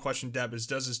original question, Deb, is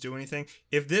does this do anything?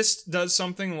 If this does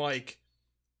something like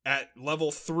at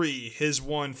level 3, his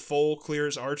 1 full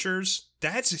clears archers,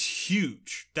 that's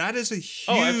huge. That is a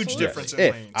huge difference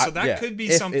in lane. So that could be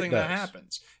something that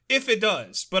happens. If it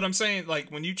does. But I'm saying,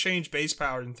 like, when you change base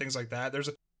power and things like that,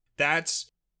 that's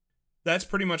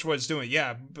pretty much what it's doing.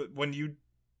 Yeah, but when you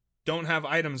don't have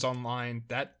items online,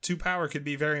 that 2 power could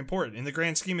be very important. In the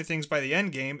grand scheme of things, by the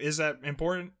end game, is that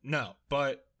important? No.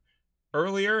 But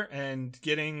earlier and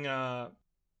getting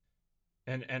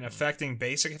and affecting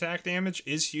basic attack damage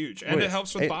is huge, and it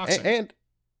helps with boxing.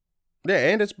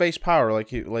 And it's base power,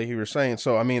 like you were saying.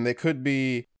 So I mean, it could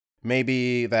be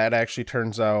maybe that actually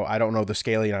turns out. I don't know the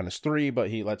scaling on his 3, but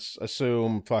let's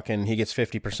assume he gets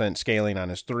 50% scaling on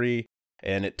his 3,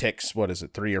 and it ticks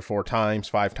 3 or 4 times,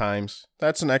 5 times.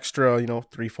 That's an extra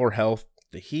 3-4 health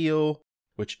to heal,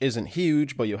 which isn't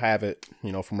huge, but you have it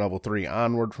from level 3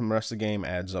 onward from the rest of the game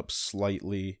adds up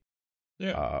slightly.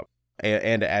 Yeah.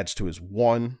 And it adds to his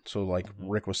 1. So like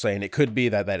Rick was saying, it could be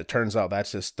that it turns out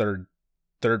that's his third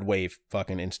wave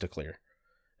fucking insta clear,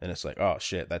 and it's like, oh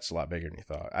shit, that's a lot bigger than you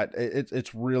thought.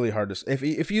 It's really hard to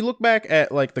if you look back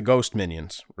at like the ghost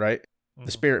minions, right?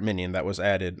 The spirit minion that was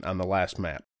added on the last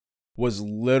map was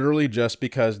literally just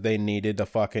because they needed a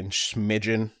fucking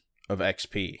smidgen of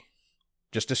XP,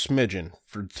 just a smidgen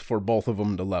for both of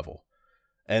them to level.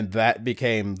 And that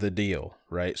became the deal,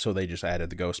 right? So they just added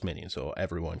the ghost minion so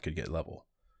everyone could get level.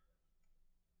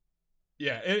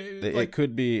 Yeah, it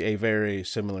could be a very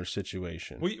similar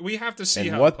situation. We have to see.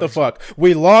 And what the fuck?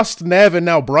 We lost Nev, and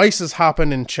now Bryce is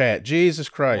hopping in chat. Jesus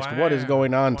Christ, what is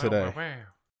going on today?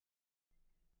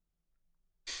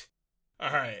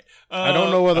 All right. I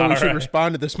don't know whether we should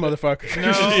respond to this motherfucker.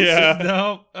 No, yeah,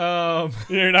 no.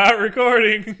 You're not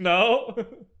recording. No.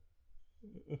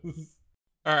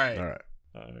 All right.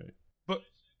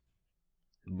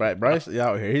 But Bryce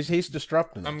out here, he's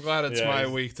disrupting. I'm glad it's my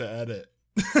week to edit.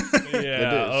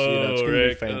 Yeah, it's gonna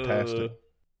be fantastic.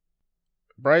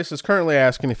 Bryce is currently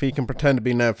asking if he can pretend to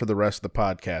be Nev for the rest of the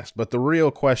podcast, but the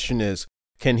real question is,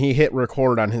 can he hit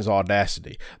record on his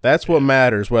Audacity? That's what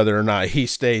matters, whether or not he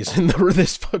stays in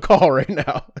this call right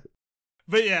now.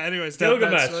 But yeah, anyways,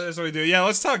 Gilgamesh. That's what we do. Yeah,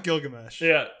 let's talk Gilgamesh.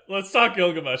 Yeah, let's talk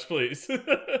Gilgamesh, please.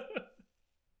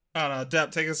 I don't know,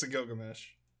 Depp, take us to Gilgamesh.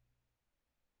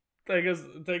 Taking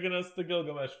us to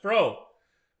Gilgamesh. Bro,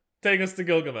 take us to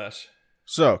Gilgamesh.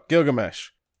 So,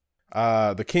 Gilgamesh,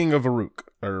 the king of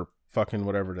Uruk, or fucking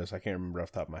whatever it is. I can't remember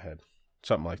off the top of my head.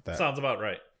 Something like that. Sounds about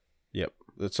right. Yep,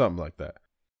 it's something like that.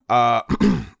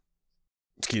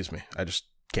 Excuse me, I just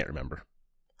can't remember.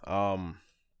 Alright,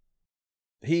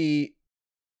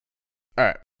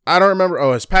 I don't remember.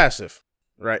 Oh, his passive,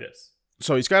 right? Yes.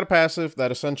 So he's got a passive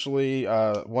that essentially,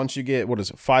 once you get,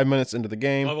 5 minutes into the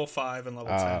game. Level 5 and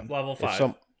level 10. Level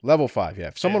 5. Level 5, yeah.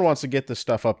 If someone wants to get this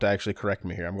stuff up to actually correct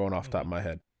me here, I'm going off the top of my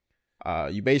head.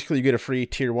 You get a free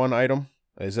tier 1 item.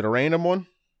 Is it a random one?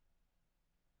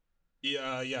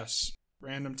 Yeah, yes.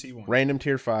 Random T1. Random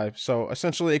tier 5. So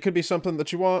essentially, it could be something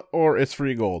that you want, or it's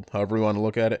free gold. However you want to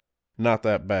look at it. Not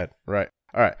that bad, right?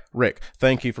 All right, Rick,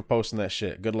 thank you for posting that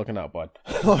shit. Good looking out, bud.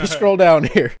 Let me scroll down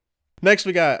here. Next,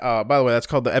 we got, by the way, that's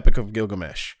called the Epic of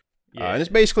Gilgamesh. Yeah. And it's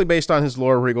basically based on his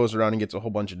lore where he goes around and gets a whole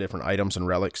bunch of different items and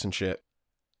relics and shit.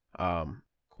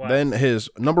 Then his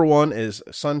number 1 is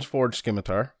Sun's Forged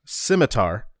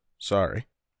Scimitar. Sorry.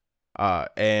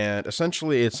 And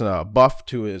essentially it's a buff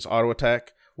to his auto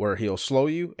attack where he'll slow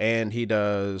you, and he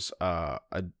does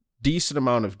a decent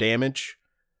amount of damage.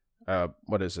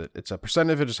 What is it? It's a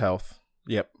percentage of his health.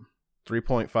 Yep.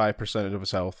 3.5% of his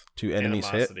health to enemies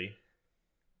Animosity. hit.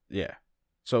 Yeah.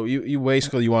 So you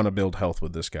basically you want to build health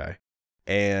with this guy.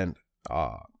 And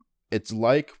it's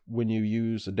like when you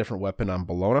use a different weapon on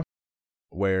Bologna,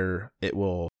 where it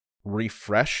will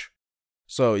refresh.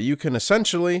 So you can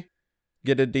essentially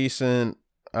get a decent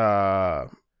an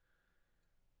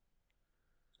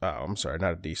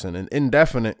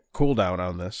indefinite cooldown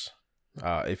on this.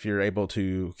 If you're able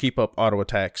to keep up auto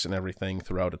attacks and everything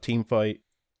throughout a team fight,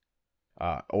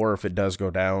 or if it does go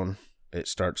down, it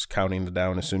starts counting it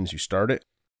down as soon as you start it.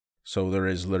 So there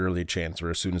is literally a chance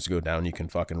where as soon as you go down, you can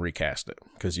fucking recast it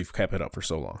because you've kept it up for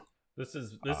so long. This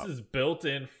is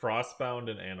built-in Frostbound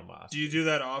and Animosity. Do you do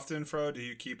that often, Fro? Do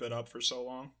you keep it up for so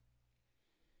long?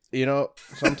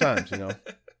 Sometimes,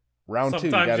 round Sometimes 2,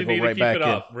 you gotta go right back it in.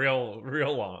 up real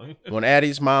long. When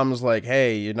Addie's mom's like,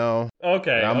 "Hey,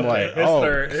 Okay, I'm like,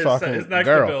 his next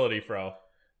girl. ability, Fro.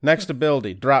 Next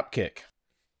ability, drop kick.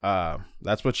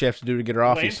 That's what you have to do to get her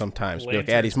off you sometimes. Be like,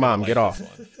 Addie's mom, get off.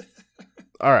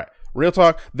 All right, real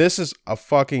talk. This is a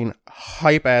fucking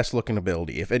hype ass looking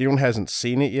ability. If anyone hasn't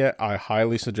seen it yet, I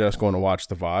highly suggest going to watch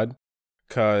the VOD,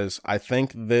 because I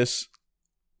think this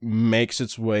makes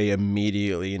its way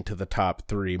immediately into the top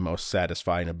 3 most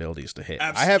satisfying abilities to hit.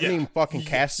 I haven't even fucking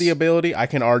cast the ability. I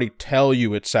can already tell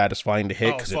you it's satisfying to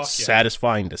hit because it's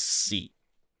satisfying to see.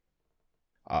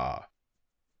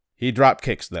 He drop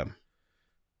kicks them.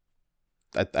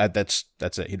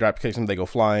 That's it. He drop kicks them. They go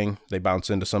flying. They bounce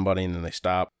into somebody and then they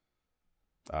stop.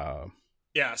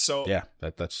 Yeah. So yeah,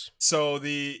 that's so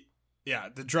the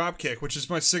drop kick, which is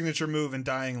my signature move in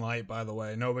Dying Light, by the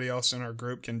way. Nobody else in our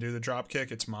group can do the drop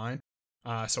kick. It's mine.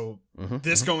 Going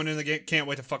in the game, can't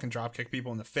wait to fucking drop kick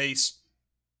people in the face.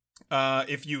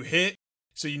 If you hit,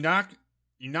 so you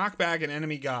knock back an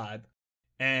enemy god,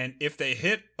 and if they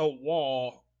hit a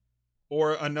wall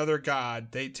or another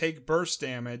god, they take burst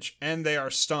damage and they are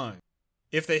stunned.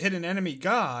 If they hit an enemy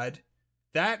god,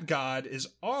 that god is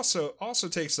also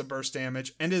takes the burst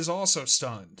damage and is also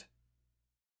stunned.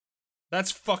 That's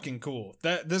fucking cool.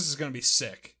 This is going to be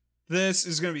sick. This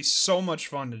is going to be so much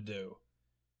fun to do.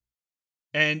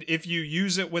 And if you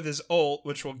use it with his ult,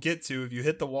 which we'll get to, if you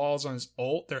hit the walls on his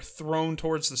ult, they're thrown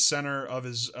towards the center of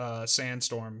his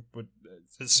sandstorm with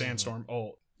his sandstorm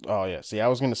ult. Oh yeah. See, I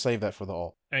was going to save that for the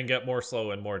ult. And get more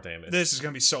slow and more damage. This is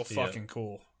going to be so fucking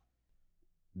cool.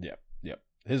 Yep.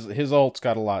 His ult's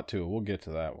got a lot to it. We'll get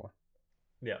to that one.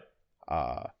 Yeah.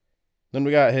 Then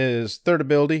we got his third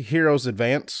ability, Hero's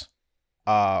Advance.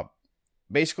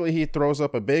 Basically he throws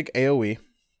up a big AoE.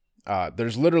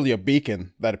 There's literally a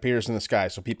beacon that appears in the sky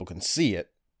so people can see it,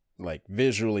 like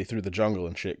visually through the jungle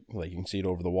and shit. Like you can see it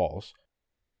over the walls.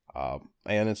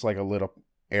 And it's like a lit up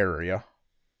area.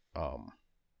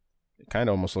 It kind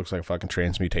of almost looks like a fucking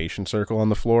transmutation circle on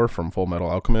the floor from Full Metal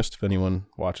Alchemist, if anyone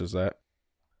watches that.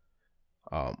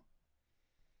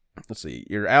 Let's see.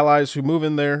 Your allies who move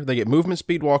in there, they get movement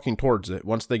speed walking towards it.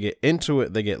 Once they get into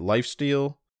it, they get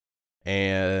lifesteal.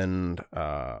 And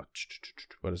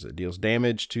what is it? Deals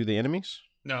damage to the enemies?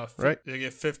 No, right? They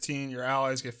get 15. Your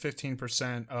allies get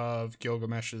 15% of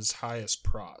Gilgamesh's highest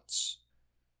prots.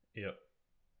 Yep.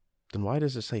 Then why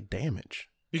does it say damage?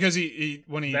 Because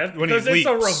when he leaps, it's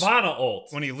a Ravana ult.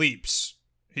 When he leaps,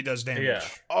 he does damage. Yeah.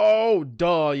 Oh,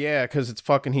 duh, yeah, because it's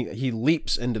fucking he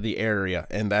leaps into the area,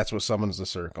 and that's what summons the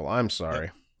circle. I'm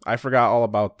sorry, I forgot all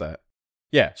about that.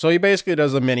 Yeah, so he basically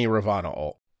does a mini Ravana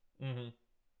ult. Mm-hmm.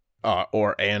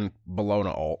 And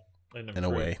Bologna ult in a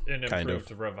way, kind of.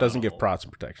 Doesn't give prots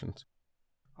and protections.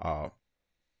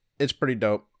 It's pretty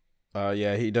dope.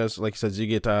 Yeah, he does, like he says, you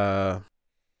get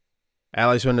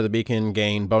allies who enter the beacon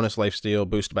gain bonus lifesteal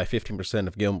boosted by 15%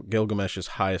 of Gilgamesh's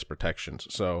highest protections.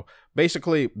 So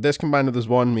basically, this combined with this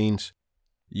one means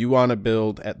you want to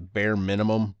build at bare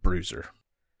minimum bruiser,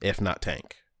 if not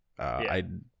tank.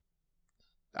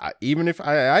 Even if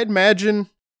I'd imagine,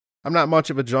 I'm not much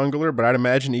of a jungler, but I'd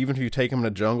imagine even if you take him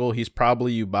to jungle, he's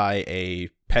probably you buy a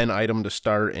pen item to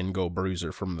start and go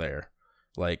bruiser from there.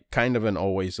 Like kind of an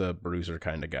always a bruiser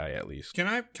kind of guy at least. Can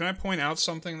I point out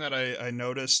something that I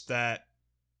noticed that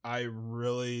I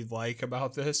really like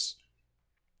about this?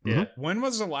 Yeah. When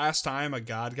was the last time a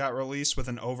god got released with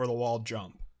an over the wall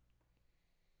jump?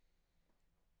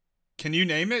 Can you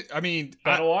name it? I mean,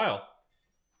 been a while.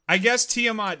 I guess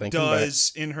Tiamat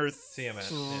does in her Tiamat,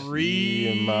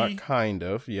 Tiamat, kind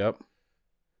of, yep.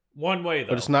 One way, though.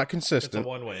 But it's not consistent. It's a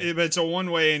one way. But it's a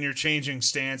one way and you're changing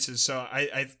stances, so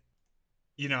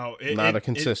not a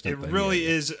consistent it thing. really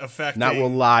is affecting. Not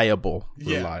reliable.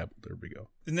 Yeah. Reliable. There we go.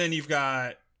 And then you've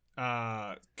got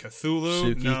Cthulhu.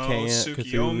 Suki no, can't. Tsukiyomi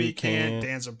Cthulhu can't.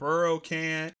 can't. Danzaburou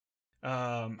can't.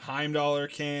 Heimdallr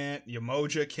can't.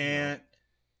 Yamoja can't.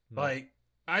 No. Like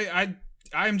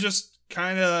I'm just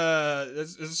kind of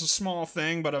it's a small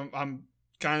thing, but I'm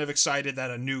kind of excited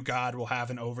that a new god will have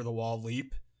an over the wall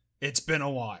leap. It's been a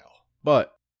while.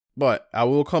 But I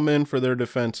will come in for their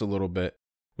defense a little bit.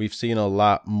 We've seen a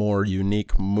lot more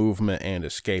unique movement and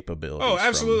escape abilities. Oh,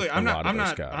 absolutely. I'm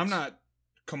not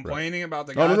complaining about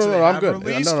the No, gods no, they I'm have good.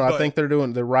 released. I think they're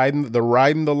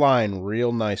riding the line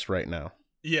real nice right now.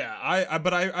 Yeah, I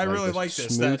really like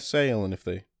this. Smooth sailing if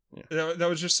they. Yeah. That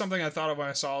was just something I thought of when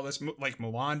I saw this. Like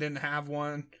Mulan didn't have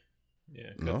one.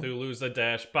 Yeah, No? Cthulhu's a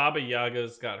dash. Baba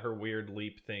Yaga's got her weird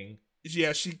leap thing.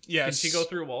 Yeah, Can she go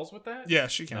through walls with that? Yeah,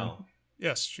 she can. No.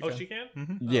 Yes, she can. She can?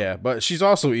 Mm-hmm. Yeah, but she's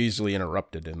also easily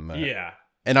interrupted in that. Yeah.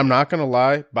 And I'm not gonna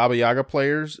lie, Baba Yaga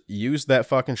players use that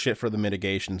fucking shit for the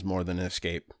mitigations more than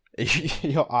escape.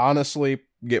 You'll honestly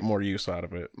get more use out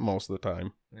of it most of the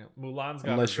time. Yeah. Mulan's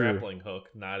got Unless a you're- grappling hook,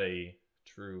 not a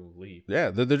true leap.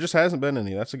 Yeah, there just hasn't been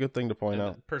any. That's a good thing to point And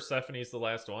out. Persephone's the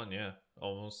last one, yeah.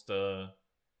 Almost, All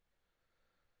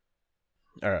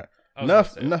right. I was gonna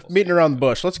say Enough almost. beating around the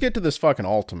bush. Let's get to this fucking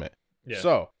ultimate. Yeah.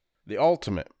 So, the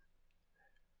ultimate.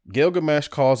 Gilgamesh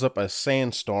calls up a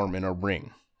sandstorm in a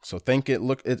ring. So think it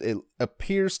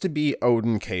appears to be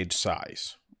Odin cage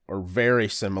size, or very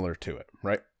similar to it,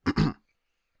 right?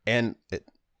 And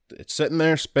it's sitting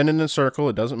there spinning in a circle.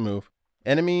 It doesn't move.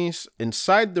 Enemies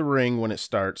inside the ring when it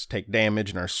starts take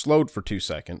damage and are slowed for 2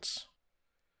 seconds.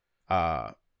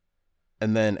 And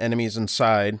then enemies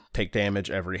inside take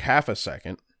damage every half a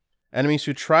second. Enemies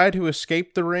who try to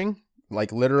escape the ring,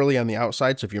 like literally on the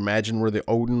outside, so if you imagine where the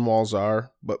Odin walls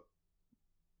are, but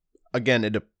again,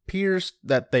 it appears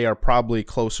that they are probably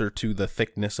closer to the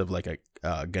thickness of like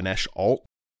a Ganesh ult,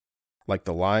 like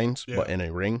the lines, but in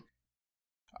a ring.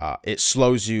 It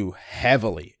slows you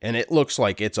heavily, and it looks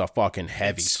like it's a fucking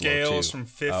heavy slow too. Scales from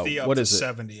 50 up to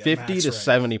 70. 50 to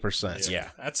 70%, yeah.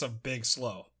 That's a big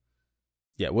slow.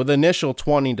 Yeah, with initial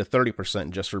 20 to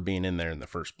 30% just for being in there in the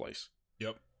first place.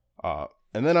 Yep.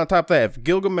 And then on top of that, if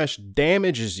Gilgamesh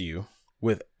damages you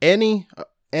with any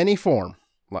form,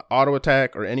 like auto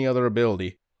attack or any other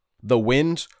ability, the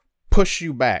winds push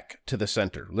you back to the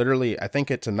center. Literally, I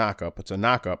think it's a knock-up. It's a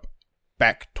knock-up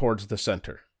back towards the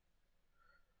center.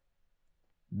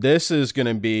 This is going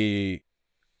to be...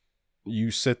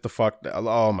 You sit the fuck down.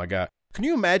 Oh my god. Can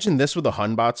you imagine this with a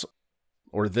Hunbots?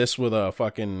 Or this with a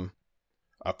fucking...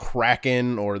 a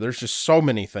Kraken? Or there's just so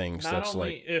many things Not that's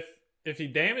only like... if he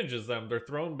damages them, they're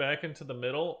thrown back into the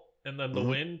middle, and then the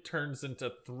wind turns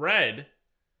into thread,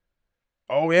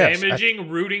 Oh, yes. damaging,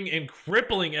 rooting, and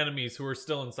crippling enemies who are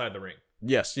still inside the ring.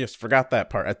 Yes, forgot that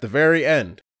part. At the very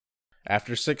end,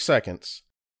 after 6 seconds,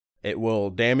 it will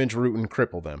damage, root, and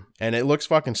cripple them. And it looks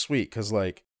fucking sweet, because,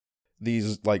 like,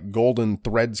 these, like, golden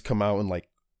threads come out and, like,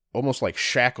 almost like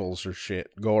shackles or shit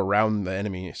go around the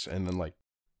enemies and then, like,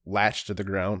 latch to the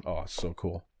ground. Oh, it's so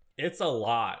cool. It's a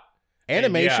lot.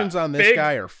 Animations on this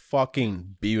guy are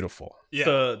fucking beautiful.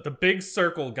 Yeah. The big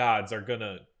circle gods are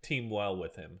gonna team well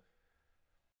with him.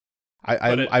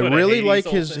 I Put a really Hades like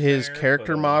ult his in there,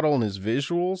 character put a- model and his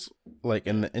visuals, like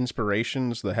in the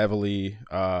inspirations, the heavily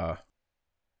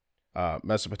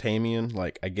Mesopotamian,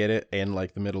 like I get it, and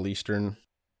like the Middle Eastern.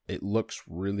 It looks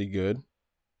really good.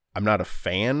 I'm not a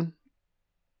fan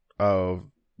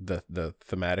of the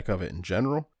thematic of it in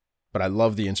general, but I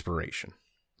love the inspiration.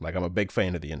 Like I'm a big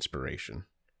fan of the inspiration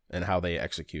and how they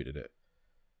executed it.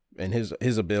 And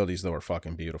his abilities though are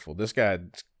fucking beautiful. This guy,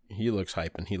 he looks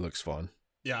hype and he looks fun.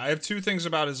 Yeah, I have two things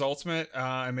about his ultimate,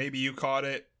 and maybe you caught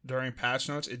it during patch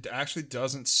notes. It actually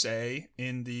doesn't say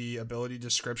in the ability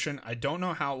description. I don't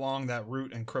know how long that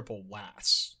root and cripple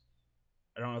lasts.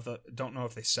 I don't know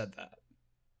if they said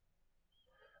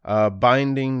that.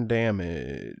 Binding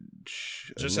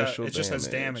damage. It just has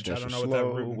damage. I don't know what that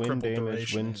root and wind cripple damage,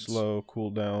 duration wind is. slow,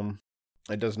 cooldown.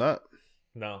 It does not.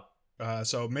 No.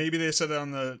 So maybe they said it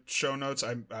on the show notes.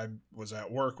 I was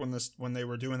at work when they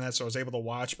were doing that, so I was able to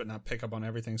watch but not pick up on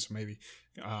everything. So maybe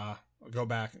I'll go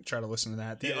back and try to listen to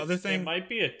that. The other thing, it might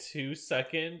be a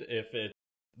 2-second if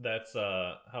that's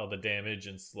how the damage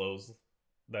and slows.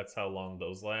 That's how long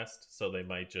those last. So they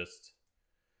might just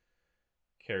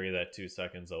carry that 2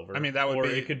 seconds over. I mean, that would or be,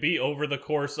 it could be over the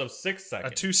course of 6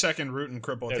 seconds. A 2-second root and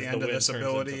cripple at As the end the of this wind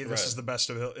turns ability. into This threat. is the best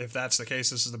of. If that's the case,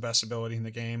 this is the best ability in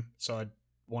the game. So I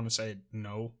want to say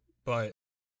no. But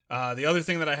the other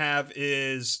thing that I have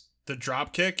is the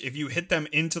drop kick. If you hit them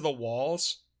into the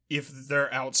walls, if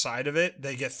they're outside of it,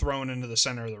 they get thrown into the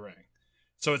center of the ring.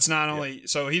 So it's not only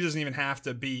so he doesn't even have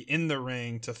to be in the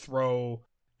ring to throw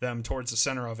them towards the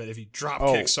center of it. If you drop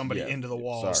kick somebody into the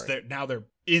walls,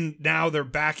 now they're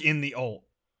back in the ult.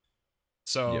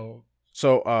 So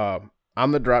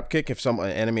on the drop kick, if an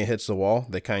enemy hits the wall,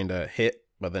 they kind of hit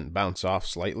but then bounce off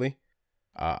slightly.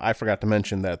 I forgot to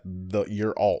mention that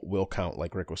your ult will count,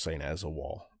 like Rick was saying, as a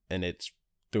wall, and it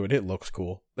looks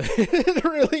cool. It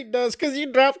really does, because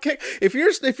you drop kick. If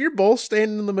you're both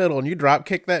standing in the middle and you drop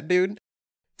kick that dude,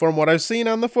 from what I've seen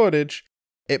on the footage,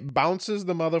 it bounces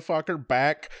the motherfucker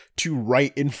back to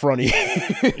right in front of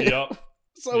you. Yep.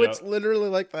 So it's literally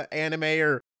like the anime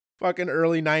or fucking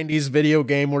early 90s video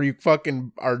game where you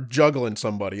fucking are juggling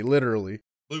somebody, literally.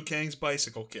 Liu Kang's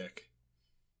bicycle kick.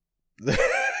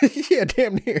 Yeah,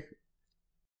 damn near.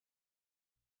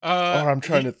 I'm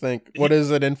trying to think. What is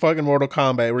it in fucking Mortal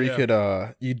Kombat where you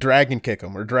could you dragon kick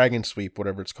them or dragon sweep,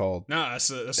 whatever it's called? No,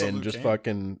 that's a and Liu just Kang.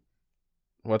 fucking.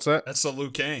 What's that? That's the Liu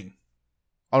Kang.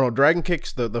 Oh no, dragon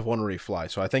kick's the one where you fly.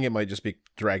 So I think it might just be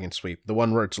dragon sweep, the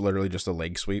one where it's literally just a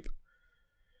leg sweep.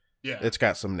 Yeah, it's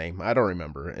got some name. I don't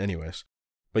remember. Anyways,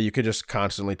 but you could just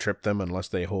constantly trip them unless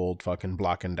they hold fucking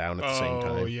blocking down at the same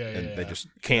time. And they just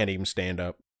can't even stand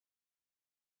up.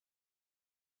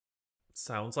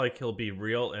 Sounds like he'll be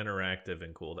real interactive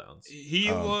in cooldowns. He's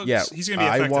gonna be effective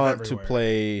I want everywhere. to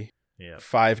play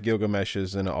 5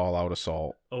 Gilgameshes in an all-out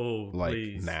assault. Oh, like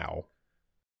please. Now.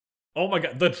 Oh my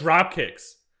god, the drop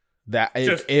kicks. That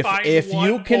if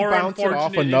you can bounce it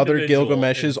off another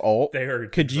Gilgamesh's ult,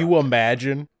 could you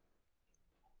imagine?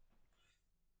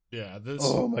 Yeah,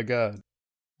 oh my god.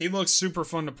 He looks super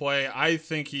fun to play. I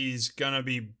think he's gonna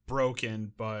be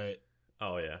broken, but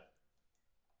oh yeah.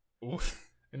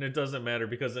 And it doesn't matter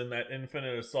because in that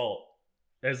infinite assault,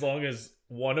 as long as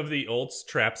one of the ults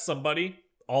traps somebody,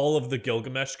 all of the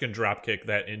Gilgamesh can dropkick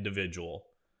that individual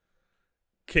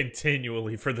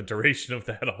continually for the duration of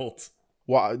that ult.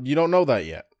 Well, you don't know that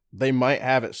yet. They might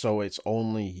have it so it's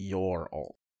only your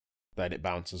ult that it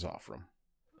bounces off from.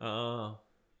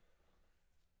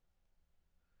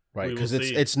 Right, because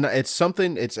it's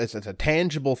a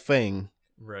tangible thing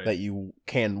that you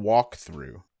can walk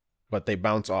through. But they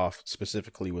bounce off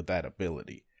specifically with that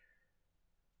ability.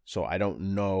 So I don't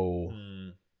know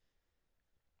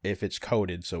if it's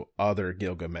coded so other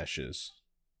Gilgameshes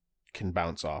can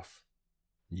bounce off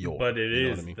your. But it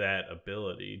is that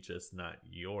ability, just not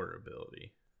your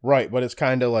ability. Right, but it's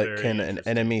kind of like, can an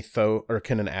enemy Thoth or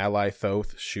can an ally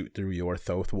Thoth shoot through your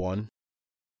Thoth 1?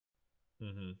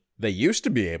 Mm-hmm. They used to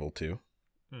be able to,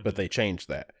 but they changed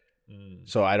that.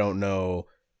 So I don't know.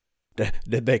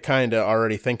 Did they kind of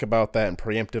already think about that and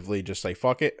preemptively just say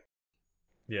fuck it?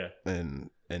 Yeah. And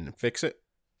fix it?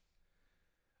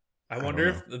 I wonder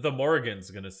if the Morrigan's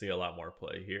going to see a lot more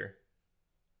play here.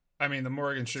 I mean, the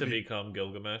Morrigan should become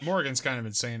Gilgamesh. Morrigan's kind of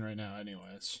insane right now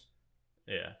anyways.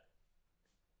 Yeah.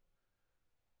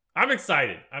 I'm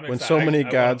excited. When so many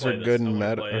gods are good in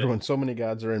meta, or when so many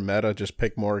gods are in meta, just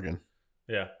pick Morrigan.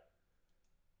 Yeah.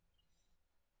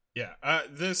 Yeah.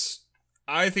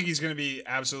 I think he's going to be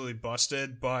absolutely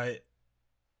busted, but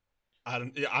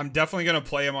I'm definitely going to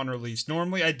play him on release.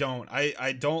 Normally, I don't.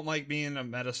 I don't like being a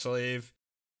meta slave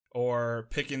or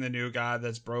picking the new god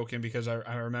that's broken because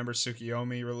I remember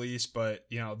Tsukiyomi release, but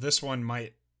this one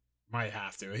might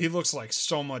have to. He looks like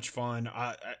so much fun.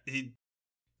 They're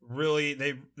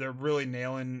really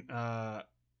nailing. I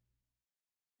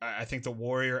think the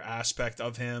warrior aspect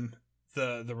of him.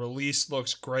 The release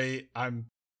looks great.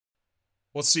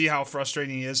 We'll see how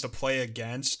frustrating he is to play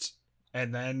against,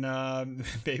 and then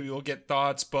maybe we'll get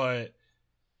thoughts. But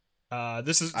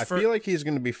this is. I feel like he's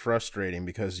going to be frustrating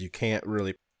because you can't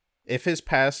really. If his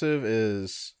passive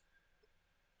is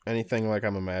anything like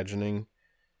I'm imagining,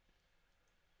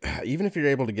 even if you're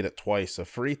able to get it twice, a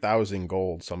free 1,000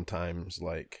 gold sometimes,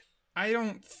 like. I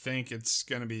don't think it's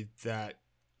going to be that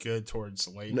good towards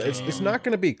late. No, it's not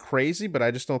going to be crazy, but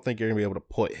I just don't think you're going to be able to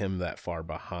put him that far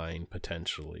behind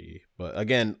potentially. But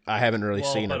again, I haven't really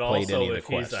seen or played any of the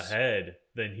quests. If he's ahead,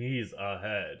 then he's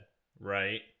ahead,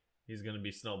 right? he's going to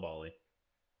be snowbally.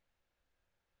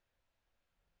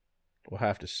 We'll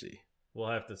have to see. We'll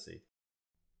have to see.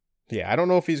 Yeah, I don't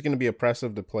know if he's going to be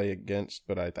oppressive to play against,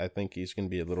 but I think he's going to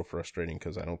be a little frustrating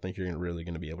because I don't think you're really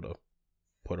going to be able to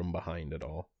put him behind at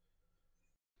all.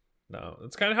 No,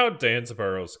 it's kind of how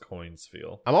Danzaburow's coins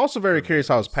feel. I'm also very curious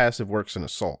how his passive works in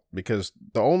Assault, because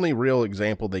the only real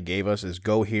example they gave us is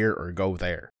go here or go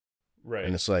there. Right.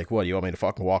 And it's like, what, you want me to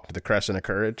fucking walk to the Crescent of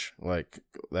Courage? Like,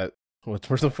 that. Where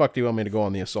the fuck do you want me to go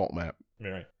on the Assault map?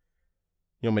 Right.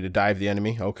 You want me to dive the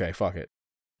enemy? Okay, fuck it.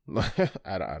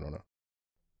 I don't know.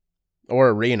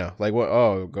 Or Arena. Like, what?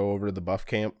 Oh, go over to the buff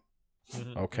camp?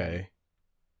 Mm-hmm. Okay.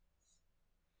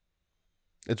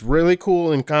 It's really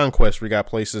cool in Conquest. We got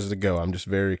places to go. I'm just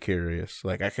very curious.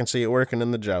 Like, I can see it working in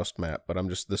the Joust map, but I'm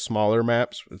just the smaller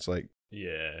maps. It's like,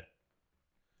 yeah,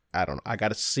 I don't know. I got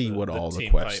to see what all the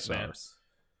team quests fight are. maps.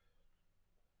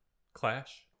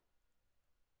 Clash.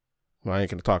 Well, I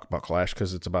ain't gonna talk about Clash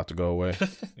because it's about to go away.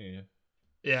 Yeah.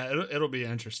 Yeah, it'll be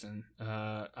interesting.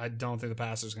 I don't think the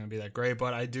pass is going to be that great,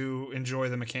 but I do enjoy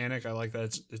the mechanic. I like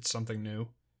that it's something new.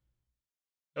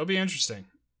 It'll be interesting.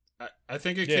 I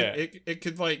think it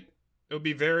could like it'll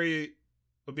be a very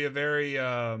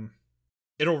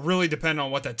it'll really depend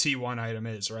on what that T1 item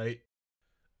is, right?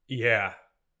 Yeah.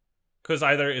 Because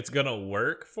either it's going to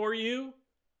work for you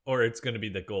or it's going to be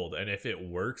the gold. And if it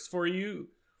works for you,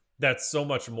 that's so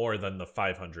much more than the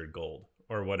 500 gold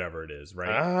or whatever it is,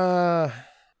 right?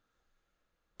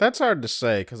 That's hard to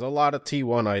say because a lot of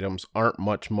T1 items aren't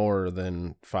much more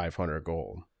than 500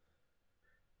 gold.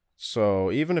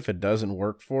 So even if it doesn't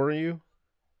work for you,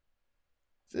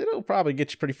 it'll probably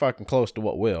get you pretty fucking close to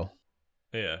what will.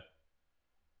 Yeah.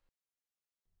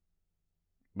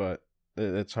 But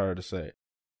it's hard to say.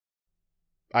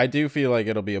 I do feel like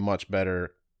it'll be a much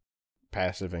better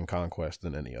passive in Conquest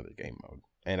than any other game mode.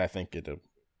 And I think it'll,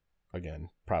 again,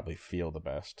 probably feel the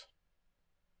best.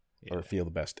 Yeah. Or feel the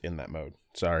best in that mode.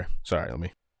 Sorry, let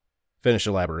me finish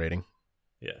elaborating.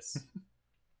 Yes.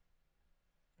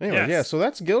 Anyway, yes. Yeah, so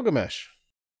that's Gilgamesh.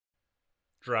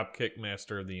 Dropkick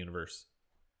Master of the Universe.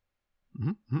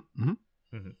 Mm-hmm.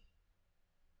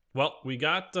 Well, we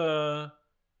got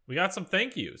some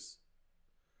thank yous.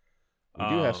 We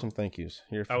do have some thank yous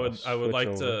here. I would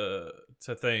like to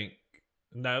thank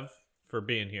Nev for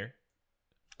being here.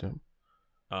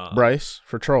 Bryce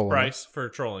for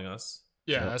trolling. Us.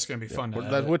 Yeah, that's gonna be fun.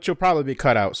 Which will probably be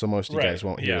cut out, so most of you guys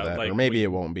won't hear that, like or maybe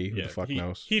it won't be. Who the fuck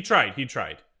knows? He tried.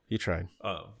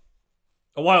 A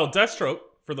wild Deathstroke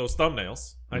for those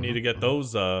thumbnails. I need to get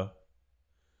those. I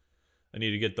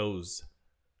need to get those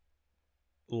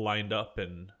lined up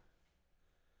and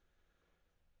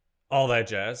all that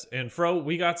jazz. And Fro,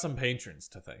 we got some patrons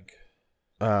to thank.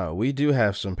 We do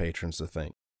have some patrons to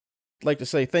thank. I'd like to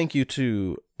say thank you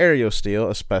to Aerosteel,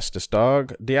 Asbestos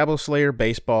Dog, Diablo Slayer,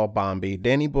 Baseball, Bombi,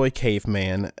 Danny Boy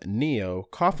Caveman, Neo,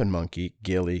 Coffin Monkey,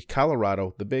 Gilly,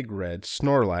 Colorado, The Big Red,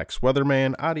 Snorlax,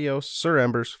 Weatherman, Adios, Sir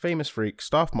Embers, Famous Freak,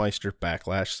 Stoffmeister,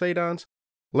 Backlash, Sadons,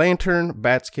 Lantern,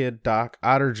 Batskid, Doc,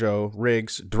 Otter Joe,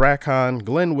 Riggs, Dracon,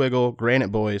 Glen Wiggle,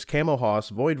 Granite Boys, Camo Hoss,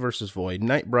 Void vs. Void,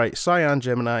 Nightbright, Scion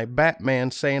Gemini,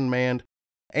 Batman, Sandman,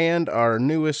 and our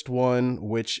newest one,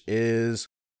 which is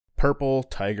Purple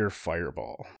Tiger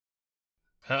Fireball.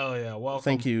 Hell yeah, welcome.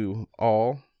 Thank you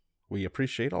all. We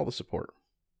appreciate all the support.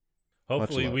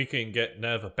 Hopefully we can get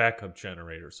Nev a backup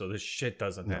generator so this shit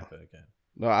doesn't happen again.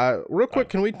 No, real quick,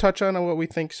 can we touch on what we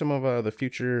think some of the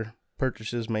future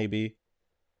purchases may be?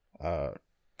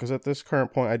 Because at this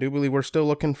current point, I do believe we're still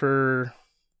looking for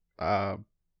I'm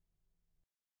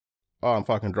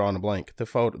fucking drawing a blank.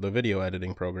 The video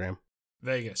editing program.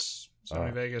 Vegas.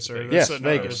 Sony Vegas or yes,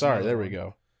 Vegas. Sorry, there we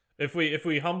go. If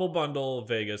we humble bundle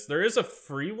Vegas, there is a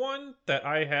free one that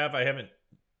I have. I haven't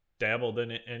dabbled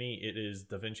in it any. It is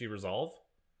DaVinci Resolve.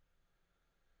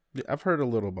 Yeah, I've heard a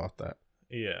little about that.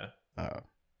 Yeah.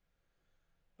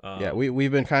 Yeah,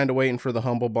 we've been kind of waiting for the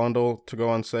humble bundle to go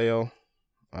on sale.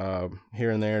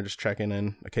 Here and there, just checking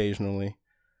in occasionally.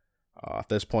 At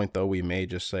this point, though, we may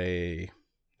just say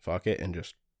fuck it and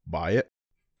just buy it.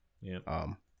 Yeah.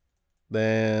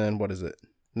 Then what is it?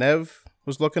 Nev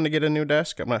was looking to get a new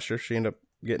desk. I'm not sure if she ended up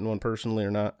getting one personally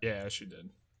or not. Yeah, she did.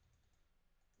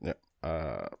 Yeah.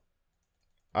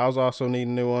 I was also needing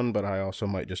a new one, but I also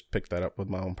might just pick that up with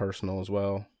my own personal as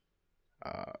well.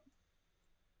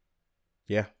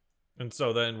 Yeah. And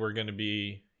so then we're going to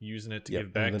be using it to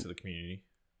give back to the community.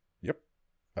 Yep.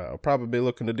 I'll probably be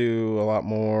looking to do a lot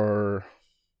more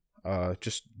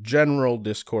just general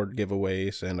Discord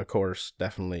giveaways, and of course,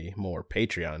 definitely more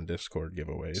Patreon Discord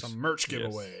giveaways. Some merch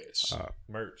giveaways.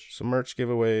 Some merch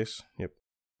giveaways. Yep.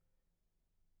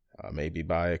 Maybe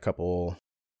buy a couple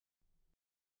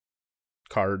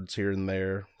cards here and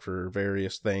there for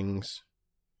various things.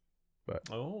 But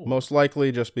Oh. most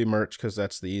likely just be merch because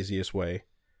that's the easiest way,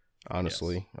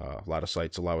 honestly. Yes. A lot of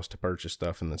sites allow us to purchase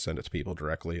stuff and then send it to people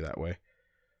directly that way.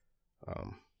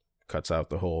 Cuts out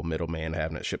the whole middleman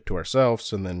having it shipped to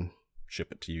ourselves and then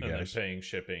ship it to you and guys. Then paying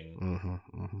shipping.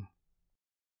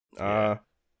 Yeah.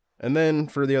 And then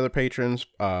for the other patrons,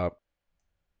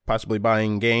 possibly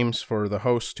buying games for the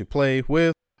hosts to play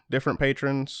with different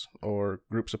patrons or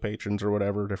groups of patrons or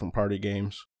whatever, different party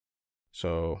games.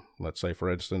 So let's say, for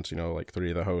instance, like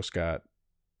 3 of the hosts got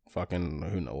fucking,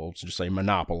 who knows, let's just say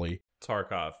Monopoly.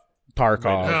 Tarkov.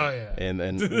 Oh, yeah. And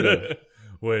then...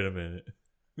 Wait a minute.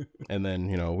 And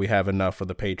then, we have enough of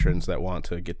the patrons that want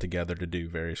to get together to do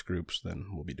various groups, then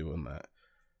we'll be doing that.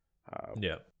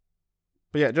 Yeah.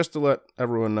 But yeah, just to let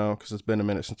everyone know, because it's been a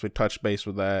minute since we touched base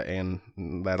with that, and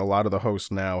that a lot of the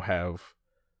hosts now have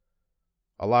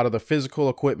a lot of the physical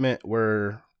equipment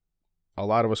where a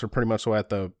lot of us are pretty much so at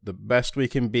the best we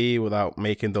can be without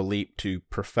making the leap to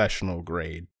professional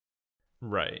grade.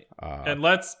 Right. And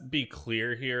let's be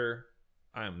clear here.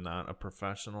 I'm not a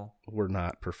professional. We're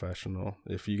not professional.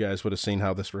 If you guys would have seen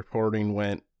how this recording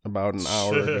went about an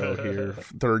hour ago here,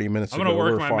 30 minutes ago, I'm going to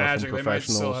work we're my far magic. from They might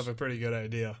professionals. still have a pretty good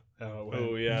idea how it went.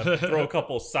 Oh, yeah. Throw a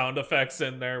couple sound effects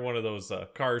in there. One of those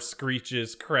car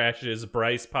screeches, crashes.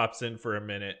 Bryce pops in for a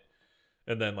minute.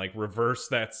 And then, reverse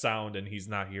that sound and he's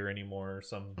not here anymore or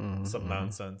some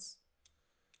nonsense.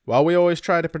 While we always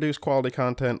try to produce quality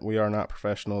content, we are not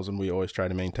professionals, and we always try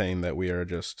to maintain that we are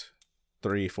just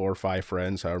 3, 4, 5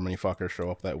 friends, however many fuckers show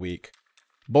up that week,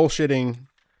 bullshitting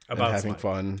about and having Smite.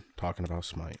 fun talking about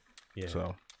Smite. Yeah.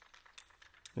 So,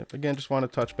 again, just want to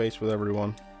touch base with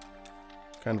everyone.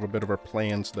 Kind of a bit of our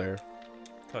plans there.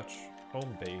 Touch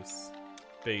home base.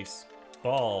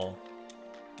 Baseball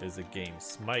is a game.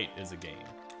 Smite is a game.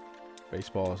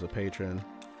 Baseball is a patron.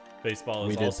 Baseball is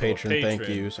we did also patron a patron. thank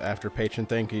yous. After patron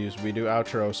thank yous, we do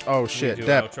outros. Oh shit, we do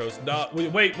Depp. outros. No,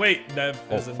 wait. Depp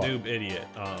is a fuck. noob idiot.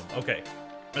 Okay.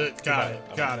 Got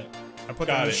it. I put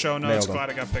that in the show notes.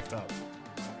 Glad it got picked up.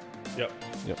 Yep.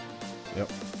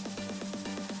 Yep.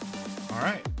 All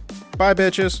right. Bye,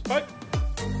 bitches. Bye.